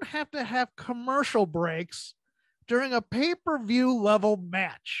we don't have to have commercial breaks during a pay-per-view level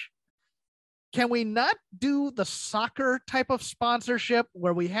match? Can we not do the soccer type of sponsorship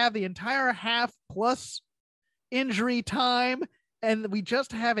where we have the entire half plus injury time and we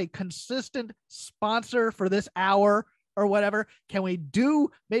just have a consistent sponsor for this hour or whatever? Can we do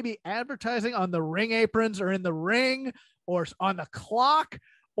maybe advertising on the ring aprons or in the ring or on the clock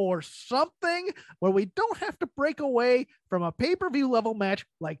or something where we don't have to break away from a pay-per-view level match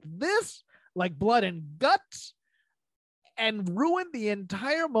like this, like Blood and Guts, and ruin the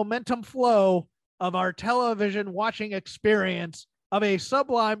entire momentum flow of our television watching experience of a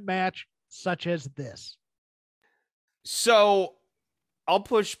sublime match such as this? So I'll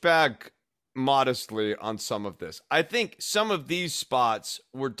push back modestly on some of this. I think some of these spots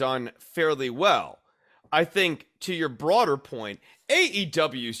were done fairly well. I think, to your broader point,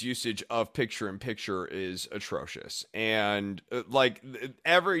 AEW's usage of picture-in-picture is atrocious. And,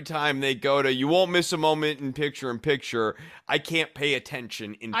 every time they go to, you won't miss a moment in picture-in-picture, I can't pay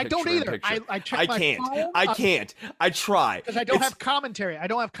attention in picture-in-picture. I don't either. I check my phone. I can't. I try. Because I don't have commentary. I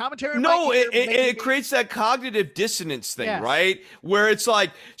don't have commentary. No, it creates that cognitive dissonance thing, right? Where it's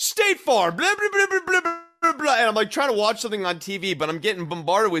like, State Farm, blah, blah, blah, blah, blah, blah. And I'm like trying to watch something on TV, but I'm getting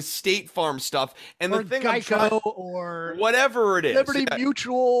bombarded with State Farm stuff. And or the thing Geico I'm trying, or whatever it is, Liberty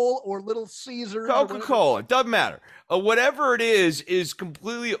Mutual or Little Caesar, Coca-Cola, doesn't matter. Whatever it is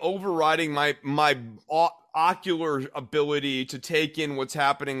completely overriding my ocular ability to take in what's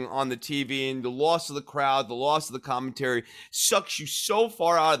happening on the TV, and the loss of the crowd, the loss of the commentary sucks you so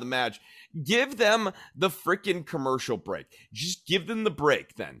far out of the match. Give them the freaking commercial break. Just give them the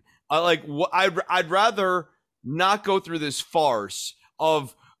break then. I'd rather not go through this farce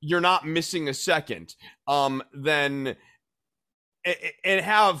of you're not missing a second, than and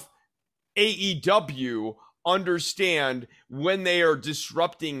have AEW understand when they are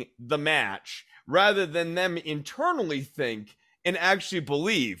disrupting the match, rather than them internally think and actually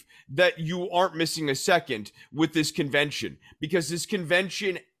believe that you aren't missing a second with this convention, because this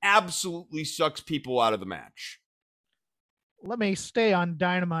convention absolutely sucks people out of the match. Let me stay on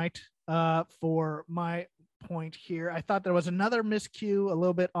Dynamite for my point here. I thought there was another miscue a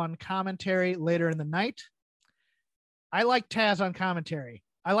little bit on commentary later in the night. I like Taz on commentary.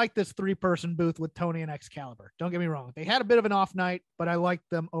 I like this 3-person booth with Tony and Excalibur. Don't get me wrong. They had a bit of an off night, but I liked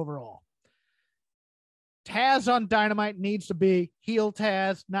them overall. Taz on Dynamite needs to be heel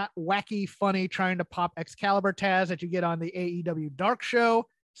Taz, not wacky, funny, trying to pop Excalibur Taz that you get on the AEW Dark show.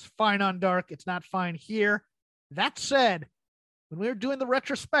 It's fine on Dark. It's not fine here. That said, when we were doing the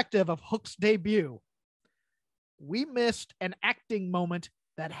retrospective of Hook's debut, we missed an acting moment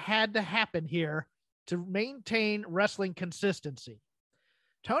that had to happen here to maintain wrestling consistency.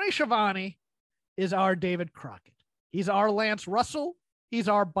 Tony Schiavone is our David Crockett. He's our Lance Russell. He's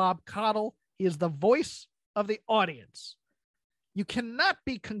our Bob Caudle. He is the voice of the audience. You cannot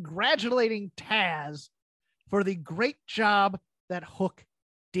be congratulating Taz for the great job that Hook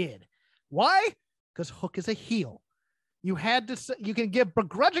did. Why? Because Hook is a heel. You can give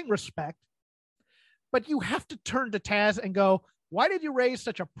begrudging respect, but you have to turn to Taz and go, why did you raise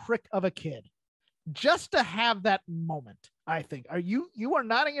such a prick of a kid? Just to have that moment, I think. You are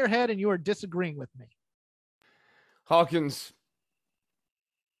nodding your head and you are disagreeing with me. Hawkins,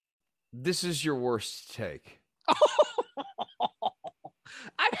 this is your worst take.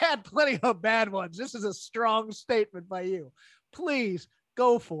 I've had plenty of bad ones. This is a strong statement by you. Please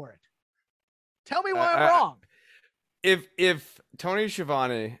go for it. Tell me why I'm wrong. If Tony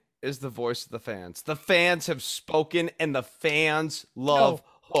Schiavone is the voice of the fans. The fans have spoken, and the fans love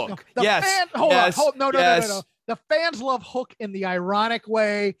Hook. No, Yes. Hold yes, on. No. yes. The fans love Hook in the ironic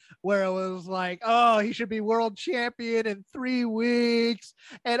way where it was like, oh, he should be world champion in 3 weeks.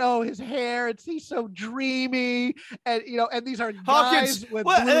 And oh, his hair, he's so dreamy. And and these are Hawkins, guys with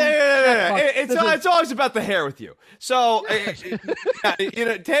it's always about the hair with you. So,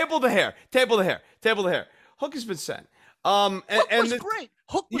 table the hair. Hook has been sent. Hook was great.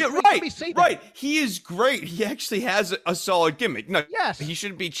 Hook was great. Let me say that. Right. He is great. He actually has a solid gimmick. No, yes. He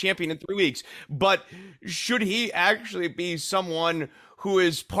shouldn't be champion in 3 weeks, but should he actually be someone who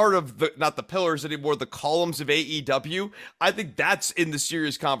is part of not the pillars anymore, the columns of AEW? I think that's in the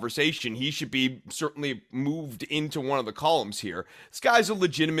serious conversation. He should be certainly moved into one of the columns here. This guy's a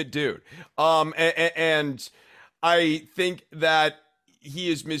legitimate dude. And I think that he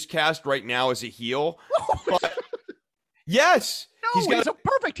is miscast right now as a heel. But yes. No, he's a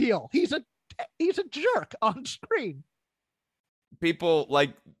perfect heel. He's a jerk on screen. People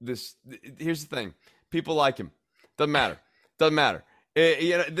like this. Here's the thing. People like him. Doesn't matter.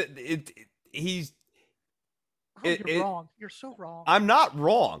 He's. You're wrong. You're so wrong. I'm not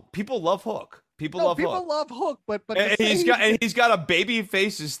wrong. People love Hook. People love Hook, but he's got a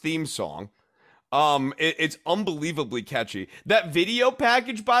Babyface's theme song. It's unbelievably catchy. That video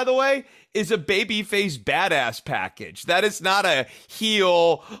package, by the way, is a babyface badass package. That is not a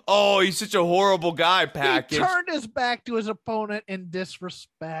heel, oh, he's such a horrible guy package. He turned his back to his opponent in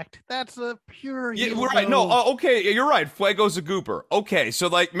disrespect. That's a pure heel. Yeah, right. No, okay, you're right. Fuego's a goober. Okay, so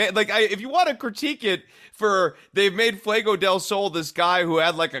if you want to critique it they've made Fuego del Sol this guy who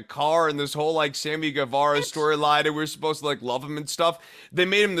had like a car and this whole like Sammy Guevara storyline, and we were supposed to like love him and stuff. They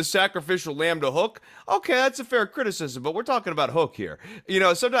made him the sacrificial lamb to Hook. Okay, that's a fair criticism, but we're talking about Hook here.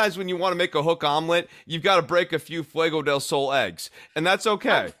 Sometimes when you want to make a Hook omelet, you've got to break a few Fuego del Sol eggs, and that's okay.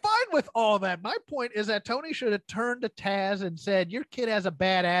 I'm fine with all that. My point is that Tony should have turned to Taz and said, your kid has a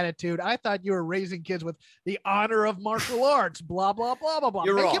bad attitude. I thought you were raising kids with the honor of martial arts, blah, blah, blah, blah, blah.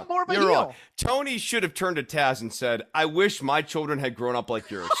 Make him more of a heel. Wrong. Tony should have turned to Taz and said, I wish my children had grown up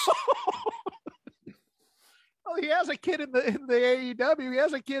like yours. Well, he has a kid in the AEW. He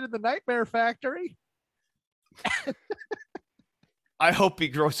has a kid in the Nightmare Factory. I hope he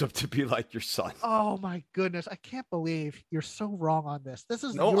grows up to be like your son. Oh my goodness. I can't believe you're so wrong on this. This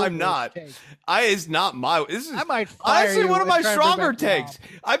is I'm not. Take. It's not my this is I might fire honestly one of my stronger takes.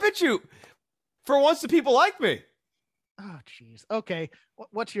 Wrong. I bet you for once the people like me. Oh jeez. Okay.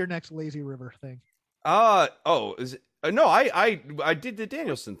 What's your next Lazy River thing? Is it no, I did the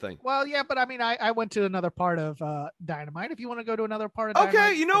Danielson thing. Well, yeah, but I mean, I went to another part of Dynamite. If you want to go to another part of Dynamite.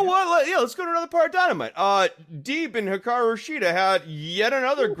 Okay, you know what? Let's go to another part of Dynamite. Deeb and Hikaru Shida had yet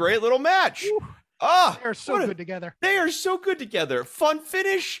another great little match. They're so good together. They are so good together. Fun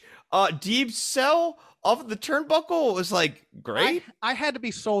finish. Deeb's sell off of the turnbuckle was like great. I had to be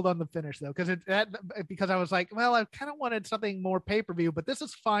sold on the finish though, because I was like, well, I kind of wanted something more pay-per-view, but this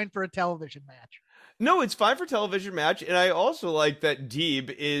is fine for a television match. No, it's fine for television match, and I also like that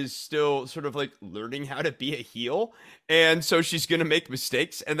Deeb is still sort of like learning how to be a heel, and so she's going to make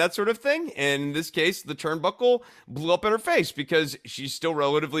mistakes and that sort of thing. And in this case, the turnbuckle blew up in her face because she's still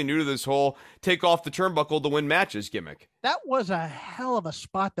relatively new to this whole take off the turnbuckle to win matches gimmick. That was a hell of a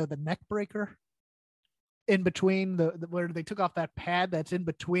spot, though, the neck breaker in between where they took off that pad that's in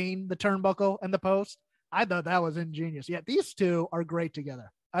between the turnbuckle and the post. I thought that was ingenious. Yeah, these two are great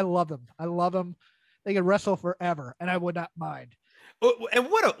together. I love them. They could wrestle forever, and I would not mind. And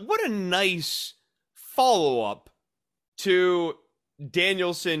what a nice follow-up to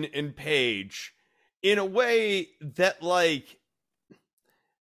Danielson and Page in a way that, like,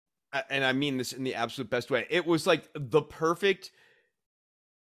 and I mean this in the absolute best way, it was like the perfect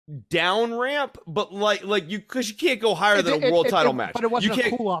down ramp, but like because you can't go higher than a world title match. But it wasn't a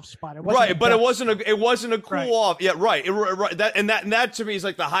cool off spot. It wasn't a cool off. Yeah, right. That to me is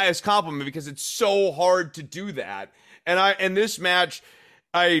like the highest compliment because it's so hard to do that. And this match,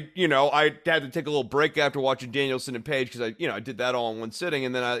 I had to take a little break after watching Danielson and Page because I did that all in one sitting,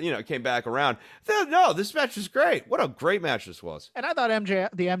 and then I came back around. No, this match was great. What a great match this was. And I thought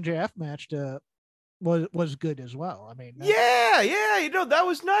the MJF match was good as well. I mean, that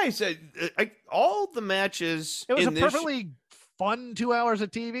was nice. All the matches. It was a perfectly fun 2 hours of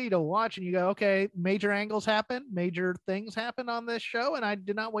TV to watch, and you go, okay, major angles happen, major things happen on this show, and I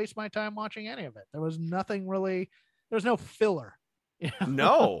did not waste my time watching any of it. There was nothing really. There was no filler.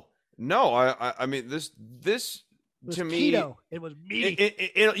 No. I mean this to me. Keto. It was meaty.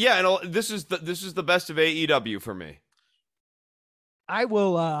 This is the best of AEW for me. I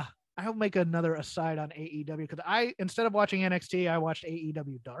will. I'll make another aside on AEW because instead of watching NXT, I watched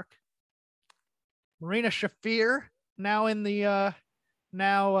AEW Dark. Marina Shafir now in the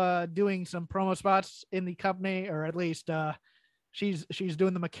doing some promo spots in the company, or at least she's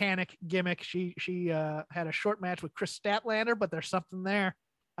doing the mechanic gimmick. She had a short match with Chris Statlander, but there's something there.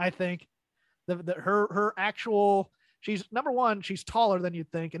 I think her actual, she's number one, she's taller than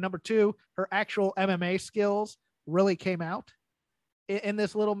you'd think, and number two, her actual MMA skills really came out in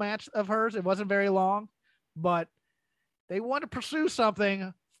this little match of hers. It wasn't very long, but they want to pursue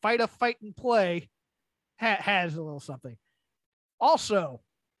something. Fight and play has a little something. Also,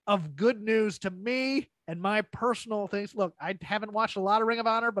 of good news to me and my personal things. Look, I haven't watched a lot of Ring of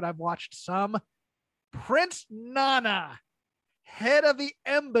Honor, but I've watched some. Prince Nana, head of the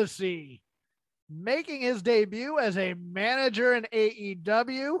Embassy, making his debut as a manager in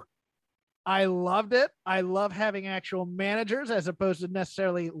AEW. I loved it. I love having actual managers as opposed to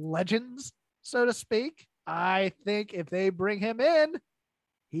necessarily legends, so to speak. I think if they bring him in,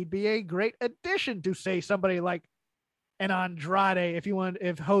 he'd be a great addition to, say, somebody like an Andrade,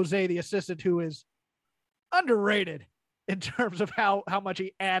 if Jose the assistant, who is underrated in terms of how much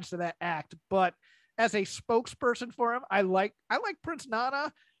he adds to that act. But as a spokesperson for him, I like Prince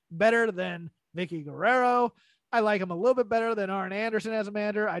Nana better than Vicky Guerrero. I like him a little bit better than Arn Anderson as a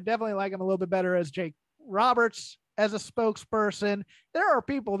manager. I definitely like him a little bit better as Jake Roberts as a spokesperson. There are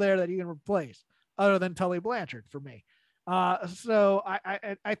people there that you can replace other than Tully Blanchard for me. So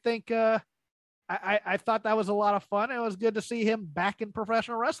I think I thought that was a lot of fun. It was good to see him back in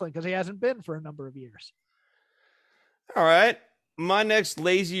professional wrestling because he hasn't been for a number of years. All right. My next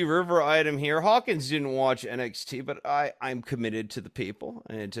lazy river item here. Hawkins didn't watch NXT, but I'm committed to the people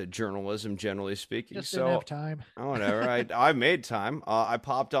and to journalism, generally speaking. Just didn't have time. Whatever. I made time. I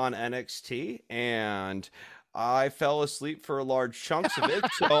popped on NXT and I fell asleep for large chunks of it.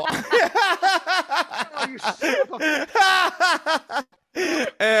 So, oh, you son of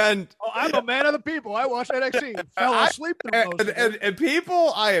and I'm a man of the people. I watched NXT. Fell asleep and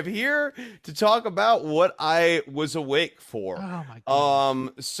people, I am here to talk about what I was awake for. Oh my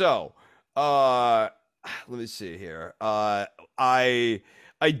God. So, let me see here. I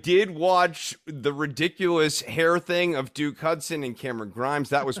did watch the ridiculous hair thing of Duke Hudson and Cameron Grimes.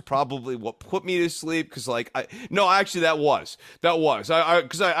 That was probably what put me to sleep. Cause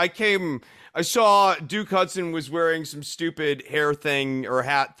I saw Duke Hudson was wearing some stupid hair thing or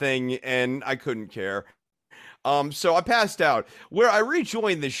hat thing and I couldn't care. So I passed out. Where I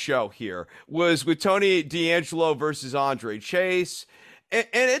rejoined this show here was with Tony D'Angelo versus Andre Chase. And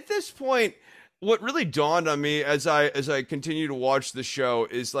at this point, what really dawned on me as I continue to watch the show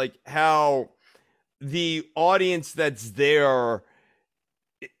is like how the audience that's there,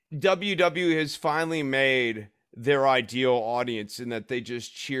 WWE has finally made their ideal audience in that they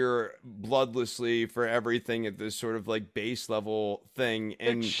just cheer bloodlessly for everything at this sort of like base level thing.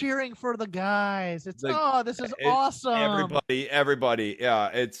 And they're cheering for the guys. It's like, this is awesome. Everybody.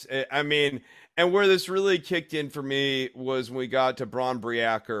 Yeah. I mean, and where this really kicked in for me was when we got to Braun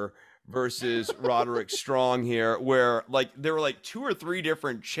Breaker versus Roderick Strong here, where like there were like 2 or 3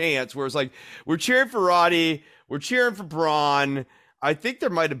 different chants where it's like, we're cheering for Roddy, we're cheering for Braun. I think there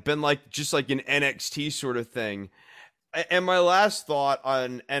might have been like just like an NXT sort of thing. And my last thought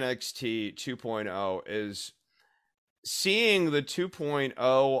on NXT 2.0 is seeing the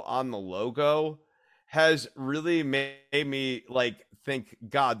 2.0 on the logo has really made me like think,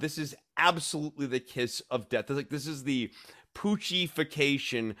 God, this is absolutely the kiss of death. This is the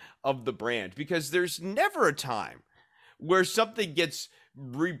Poochie-fication of the brand, because there's never a time where something gets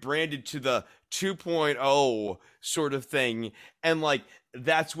rebranded to the 2.0 sort of thing and like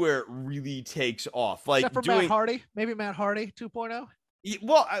that's where it really takes off. Like, except for Matt Hardy, maybe Matt Hardy 2.0.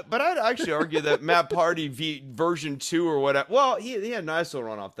 Well, but I'd actually argue that Matt Hardy version 2 or whatever. Well, he had a nice little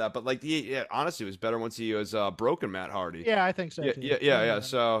run off that, but like honestly, it was better once he was broken Matt Hardy. Yeah, I think so. Yeah.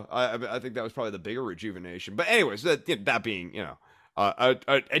 So I think that was probably the bigger rejuvenation. But anyways, that being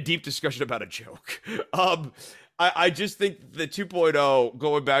a deep discussion about a joke. I just think the 2.0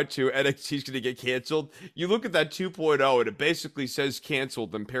 going back to NXT is going to get canceled. You look at that 2.0 and it basically says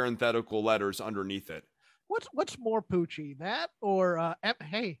canceled in parenthetical letters underneath it. What's more Poochie, that or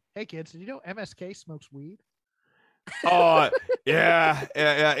hey kids, did you know MSK smokes weed? Oh yeah.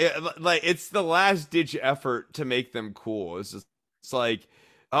 Like it's the last ditch effort to make them cool. It's like,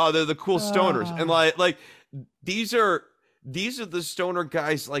 oh, they're the cool stoners, and like these are the stoner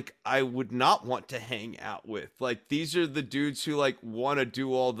guys like I would not want to hang out with. Like these are the dudes who like want to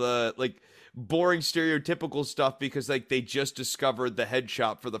do all the like boring stereotypical stuff because like they just discovered the head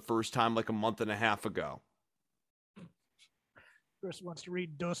shop for the first time like a month and a half ago. Chris wants to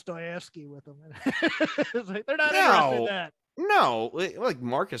read Dostoevsky with them. It's like, they're not interested in that. No, like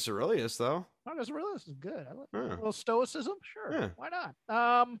Marcus Aurelius though. Marcus Aurelius is good. I like Yeah. a little stoicism. Sure, Yeah. why not?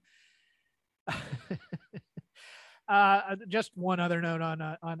 Just one other note in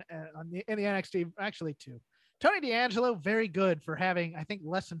the NXT, actually two. Tony D'Angelo, very good for having, I think,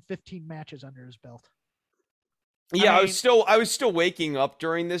 less than 15 matches under his belt. Yeah, I mean, I was still waking up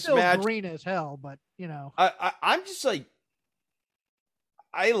during this still match. green as hell, but you know, I'm just like,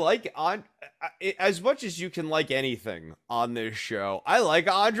 I like as much as you can like anything on this show. I like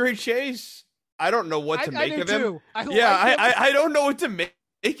Andre Chase. I don't know what to make of him. I don't know what to make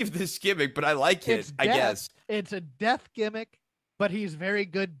of this gimmick, but I like it. I guess it's a death gimmick, but he's very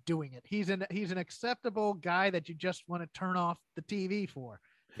good doing it. He's an acceptable guy that you just want to turn off the TV for,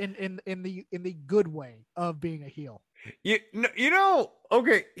 in the good way of being a heel. You know.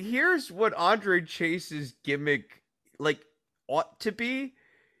 Okay, here's what Andre Chase's gimmick like ought to be.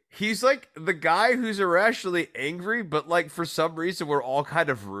 He's like the guy who's irrationally angry, but like for some reason we're all kind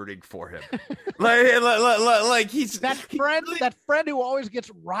of rooting for him. like he's that friend who always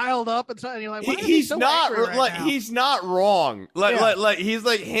gets riled up and you're like, he's not he's not wrong. Like he's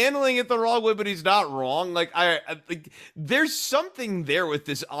like handling it the wrong way, but he's not wrong. Like I like there's something there with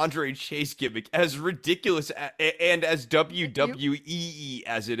this Andre Chase gimmick, as ridiculous and as WWE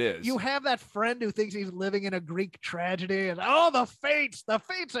as it is. You have that friend who thinks he's living in a Greek tragedy and the fates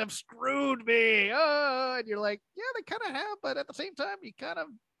have screwed me. And you're like, yeah, they kind of have, but at the same time, you kind of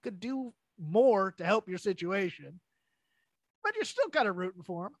could do more to help your situation. But you're still kind of rooting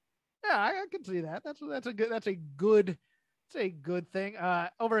for him. Yeah, I can see that. That's a good thing.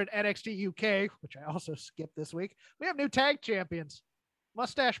 Over at NXT UK, which I also skipped this week, we have new tag champions.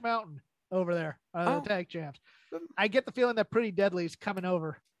 Mustache Mountain over there, the tag champs. I get the feeling that Pretty Deadly's coming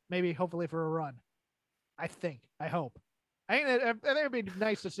over, maybe hopefully for a run. I hope. I think it'd be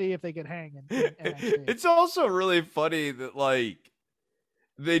nice to see if they could hang in NXT. It's also really funny that like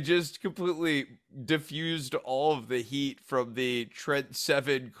they just completely diffused all of the heat from the Trent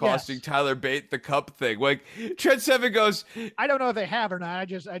Seven costing Tyler Bate the cup thing. Like Trent Seven goes, I don't know if they have or not. I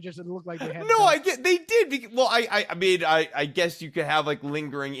just it looked like they had. No, I get they did. Well, I mean, I guess you could have like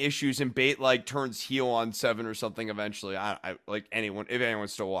lingering issues and Bate like turns heel on Seven or something eventually. I like anyone, if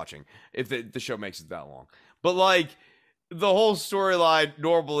anyone's still watching, if the show makes it that long, but like. The whole storyline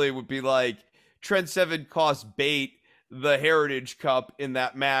normally would be like Trent Seven cost Bate the Heritage Cup in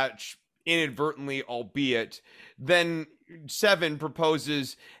that match inadvertently, albeit. Then Seven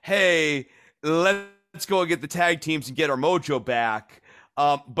proposes, hey, let's go and get the tag teams and get our mojo back.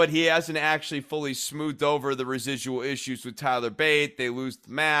 But he hasn't actually fully smoothed over the residual issues with Tyler Bate. They lose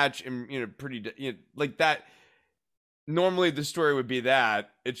the match and, like that. Normally the story would be that.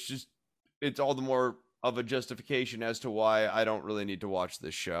 It's all the more of a justification as to why I don't really need to watch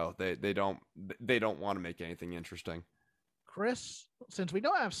this show. They don't want to make anything interesting. Chris, since we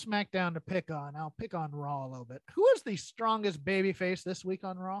don't have SmackDown to pick on, I'll pick on Raw a little bit. Who is the strongest babyface this week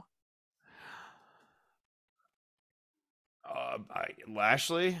on Raw?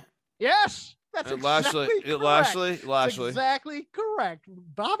 Lashley. Yes, that's exactly correct. Lashley. Exactly correct.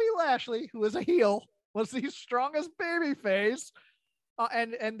 Bobby Lashley, who is a heel, was the strongest babyface,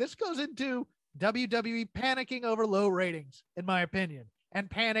 and this goes into WWE panicking over low ratings, in my opinion, and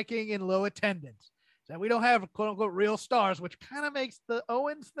panicking in low attendance. So we don't have quote unquote real stars, which kind of makes the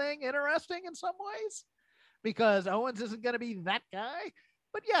Owens thing interesting in some ways because Owens isn't going to be that guy.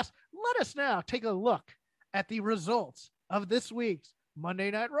 But yes, let us now take a look at the results of this week's Monday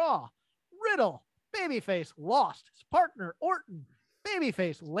Night Raw. Riddle, babyface, lost. His partner, Orton,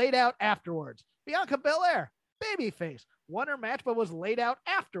 babyface, laid out afterwards. Bianca Belair, babyface, won her match but was laid out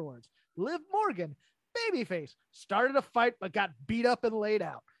afterwards. Liv Morgan, babyface, started a fight but got beat up and laid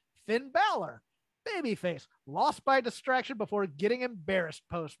out. Finn Balor, babyface, lost by distraction before getting embarrassed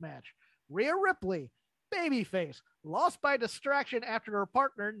post-match. Rhea Ripley, babyface, lost by distraction after her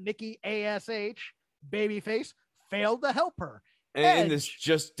partner, Nikki A.S.H., babyface, failed to help her. And in this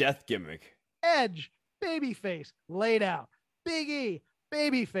just death gimmick. Edge, babyface, laid out. Big E,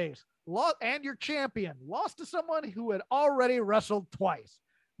 babyface, and your champion, lost to someone who had already wrestled twice.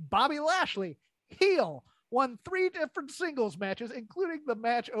 Bobby Lashley, heel, won 3 different singles matches, including the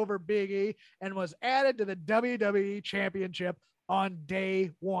match over Big E, and was added to the WWE Championship on day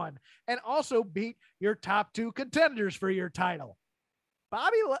 1, and also beat your top 2 contenders for your title.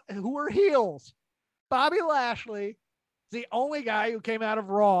 Who were heels. Bobby Lashley is the only guy who came out of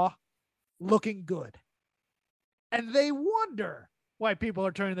Raw looking good. And they wonder why people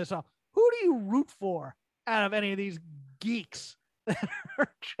are turning this off. Who do you root for out of any of these geeks that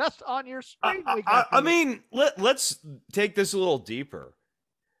are just on your screen. I mean, let's take this a little deeper.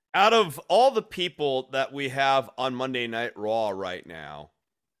 Out of all the people that we have on Monday Night Raw right now,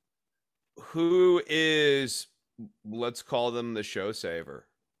 who is, let's call them the show saver?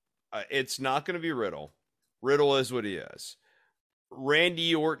 It's not going to be Riddle. Riddle is what he is.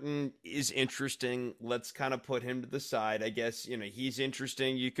 Randy Orton is interesting. Let's kind of put him to the side. I guess, he's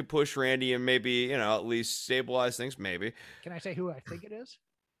interesting. You could push Randy and maybe, at least stabilize things, maybe. Can I say who I think it is?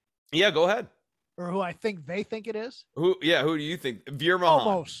 Yeah, go ahead. Or who I think they think it is? Who do you think? Veer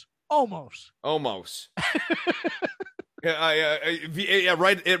Mahaan. Almost. Yeah,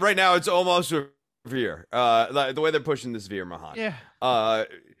 right now it's almost Veer. The way they're pushing this Veer Mahaan. Yeah.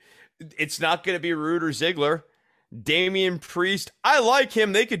 It's not going to be Rude or Ziggler. Damian Priest, I like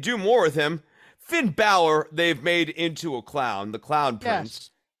him. They could do more with him. Finn Balor, they've made into a clown, the Clown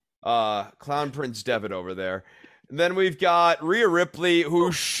Prince. Yes. Clown Prince Devitt over there. And then we've got Rhea Ripley,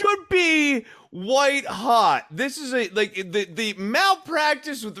 who should be white hot. This is the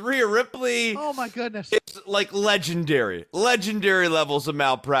malpractice with Rhea Ripley. Oh my goodness. It's like legendary levels of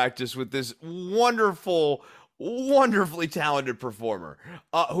malpractice with this wonderfully talented performer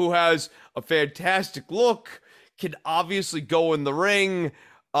who has a fantastic look, can obviously go in the ring.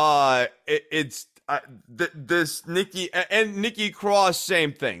 This Nikki Cross,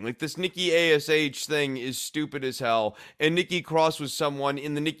 same thing. Like, this Nikki ASH thing is stupid as hell. And Nikki Cross was someone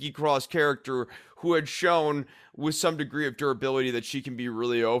in the Nikki Cross character who had shown with some degree of durability that she can be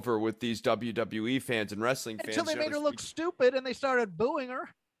really over with these WWE fans and wrestling fans. Until they made her look stupid and they started booing her.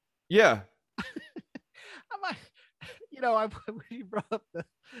 Yeah. You brought up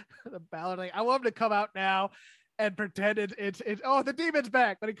the Balor thing. I want him to come out now and pretend it's the demon's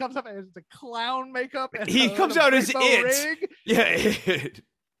back, but he comes up as the clown makeup. And he comes out as it. Ring. Yeah, it.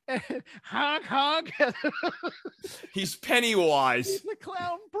 Honk. He's Pennywise. He's the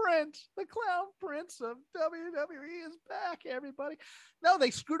Clown Prince. The Clown Prince of WWE is back, everybody. No,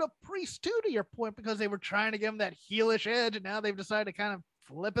 they screwed up Priest too, to your point, because they were trying to give him that heelish edge, and now they've decided to kind of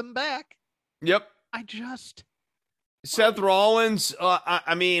flip him back. Yep. Seth Rollins,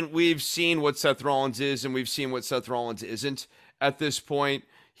 I mean, we've seen what Seth Rollins is, and we've seen what Seth Rollins isn't at this point.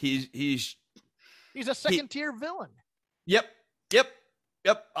 He's a second-tier villain. Yep.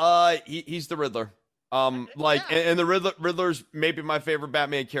 He's the Riddler. And the Riddler's maybe my favorite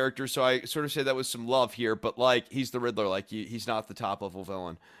Batman character, so I sort of say that with some love here, but he's the Riddler. He's not the top level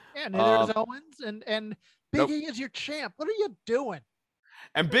villain. Yeah, neither is Owens, and Big E is your champ. What are you doing?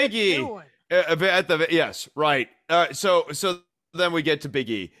 And Big E. Yes, right. So then we get to Big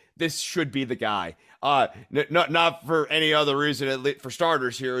E. This should be the guy. Not for any other reason, at least for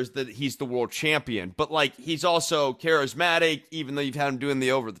starters here, is that he's the world champion. But he's also charismatic, even though you've had him doing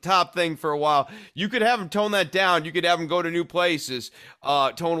the over-the-top thing for a while. You could have him tone that down. You could have him go to new places.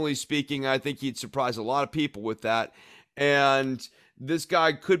 Tonally speaking, I think he'd surprise a lot of people with that. And this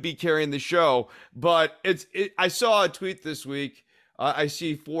guy could be carrying the show. But I saw a tweet this week. I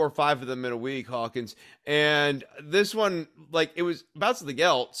see 4 or 5 of them in a week, Hawkins. And this one, it was about something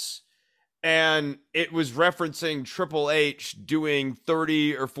else. And it was referencing Triple H doing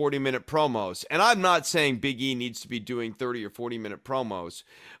 30 or 40-minute promos. And I'm not saying Big E needs to be doing 30 or 40-minute promos.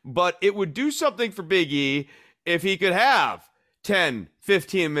 But it would do something for Big E if he could have 10,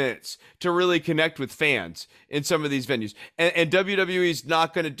 15 minutes to really connect with fans in some of these venues. And WWE's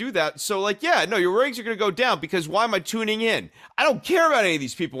not going to do that. So, your ratings are going to go down, because why am I tuning in? I don't care about any of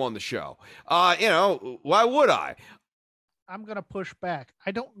these people on the show. Why would I? I'm going to push back.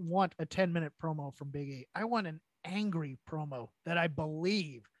 I don't want a 10-minute promo from Big E. I want an angry promo that I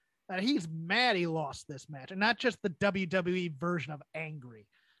believe that he's mad he lost this match, and not just the WWE version of angry.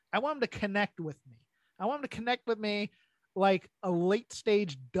 I want him to connect with me. I want him to connect with me like a late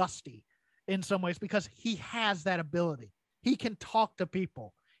stage Dusty in some ways, because he has that ability. He can talk to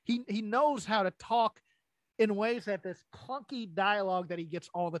people. He knows how to talk in ways that this clunky dialogue that he gets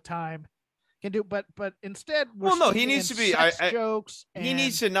all the time can do. But instead, he needs to be jokes. He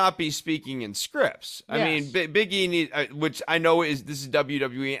needs to not be speaking in scripts. Yes. I mean, Big E needs, which I know this is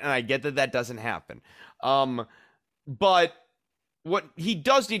WWE, and I get that doesn't happen. But what he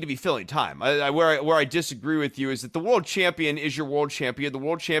does need to be filling time. Where I disagree with you is that the world champion is your world champion. The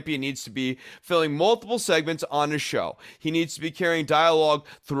world champion needs to be filling multiple segments on his show. He needs to be carrying dialogue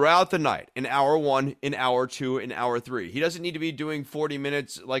throughout the night, in hour 1, in hour 2, in hour 3. He doesn't need to be doing 40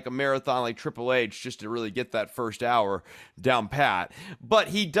 minutes like a marathon like Triple H just to really get that first hour down pat. But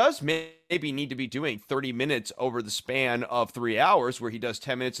he does maybe need to be doing 30 minutes over the span of 3 hours, where he does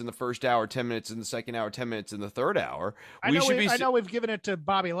 10 minutes in the first hour, 10 minutes in the second hour, 10 minutes in the third hour. I know we've given it to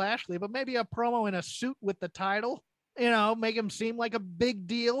Bobby Lashley, but maybe a promo in a suit with the title. make him seem like a big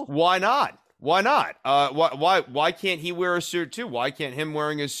deal. Why not? Why not? Why can't he wear a suit too? Why can't him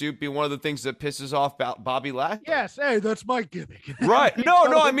wearing a suit be one of the things that pisses off Bobby Lashley? Yes, hey, that's my gimmick. Right? No,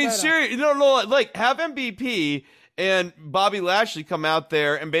 I mean seriously, no, like have MVP and Bobby Lashley come out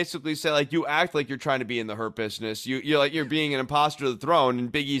there and basically say, like, you act like you're trying to be in the Hurt Business. You're like you're being an imposter to the throne,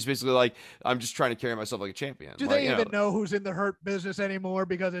 and Big E's basically like, I'm just trying to carry myself like a champion. Do they even know who's in the Hurt Business anymore?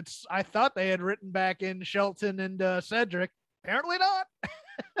 Because I thought they had written back in Shelton and Cedric. Apparently not.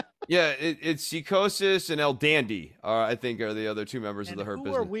 Yeah, it's Psychosis and El Dandy, I think, are the other two members of the Hurt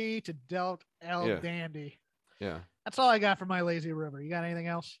Business. Who are we to doubt El Dandy? Yeah. That's all I got for my lazy river. You got anything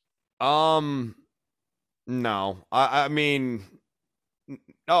else? No. I mean,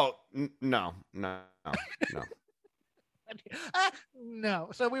 no. No. No.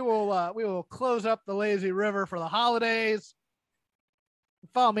 So we will close up the lazy river for the holidays.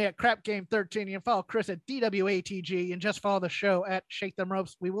 Follow me at Crap Game 13. You can follow Chris at DWATG and just follow the show at Shake Them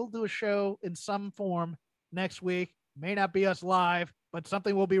Ropes. We will do a show in some form next week. May not be us live, but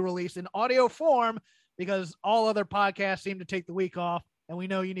something will be released in audio form because all other podcasts seem to take the week off. And we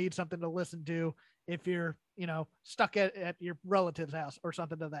know you need something to listen to if you're, stuck at your relative's house or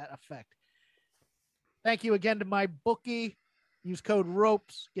something to that effect. Thank you again to my bookie. Use code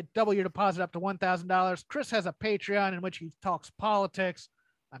ROPES. Get double your deposit up to $1,000. Chris has a Patreon in which he talks politics.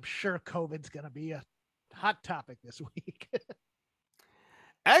 I'm sure COVID's going to be a hot topic this week.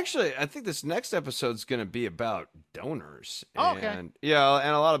 Actually, I think this next episode is going to be about donors. Oh, okay. And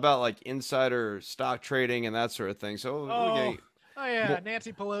a lot about like insider stock trading and that sort of thing. So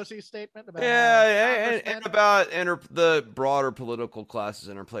Nancy Pelosi's statement about and about the broader political classes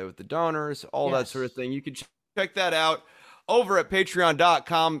interplay with the donors, that sort of thing. You can check that out over at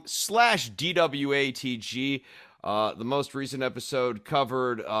patreon.com/DWATG. The most recent episode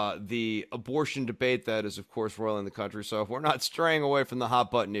covered the abortion debate that is, of course, roiling the country. So if we're not straying away from the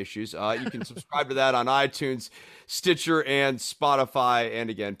hot button issues, you can subscribe to that on iTunes, Stitcher, and Spotify. And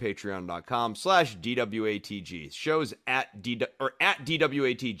again, patreon.com/DWATG. Shows at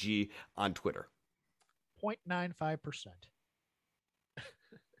DWATG on Twitter. 0.95%.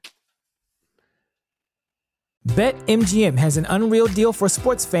 BetMGM has an unreal deal for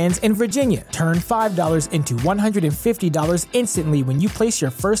sports fans in Virginia. Turn $5 into $150 instantly when you place your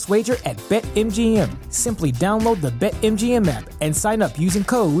first wager at BetMGM. Simply download the BetMGM app and sign up using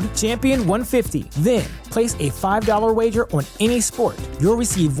code Champion150. Then, place a $5 wager on any sport. You'll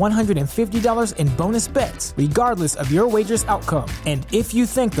receive $150 in bonus bets, regardless of your wager's outcome. And if you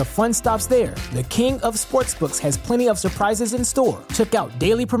think the fun stops there, the King of Sportsbooks has plenty of surprises in store. Check out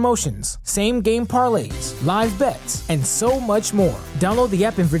daily promotions, same-game parlays, live bets, and so much more. Download the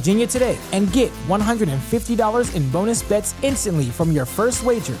app in Virginia today and get $150 in bonus bets instantly from your first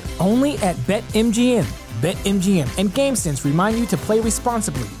wager. Only at BetMGM. BetMGM and GameSense remind you to play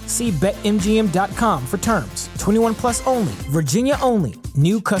responsibly. See BetMGM.com for terms. 21 plus only. Virginia only.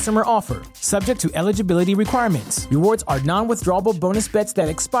 New customer offer. Subject to eligibility requirements. Rewards are non-withdrawable bonus bets that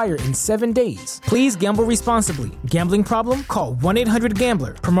expire in 7 days. Please gamble responsibly. Gambling problem? Call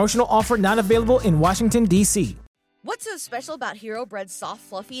 1-800-GAMBLER. Promotional offer not available in Washington, D.C. What's so special about Hero Bread's soft,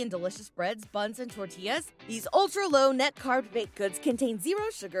 fluffy, and delicious breads, buns, and tortillas? These ultra-low net-carb baked goods contain 0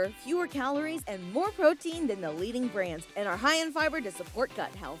 sugar, fewer calories, and more protein than the leading brands, and are high in fiber to support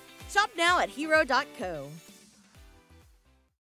gut health. Shop now at Hero.co.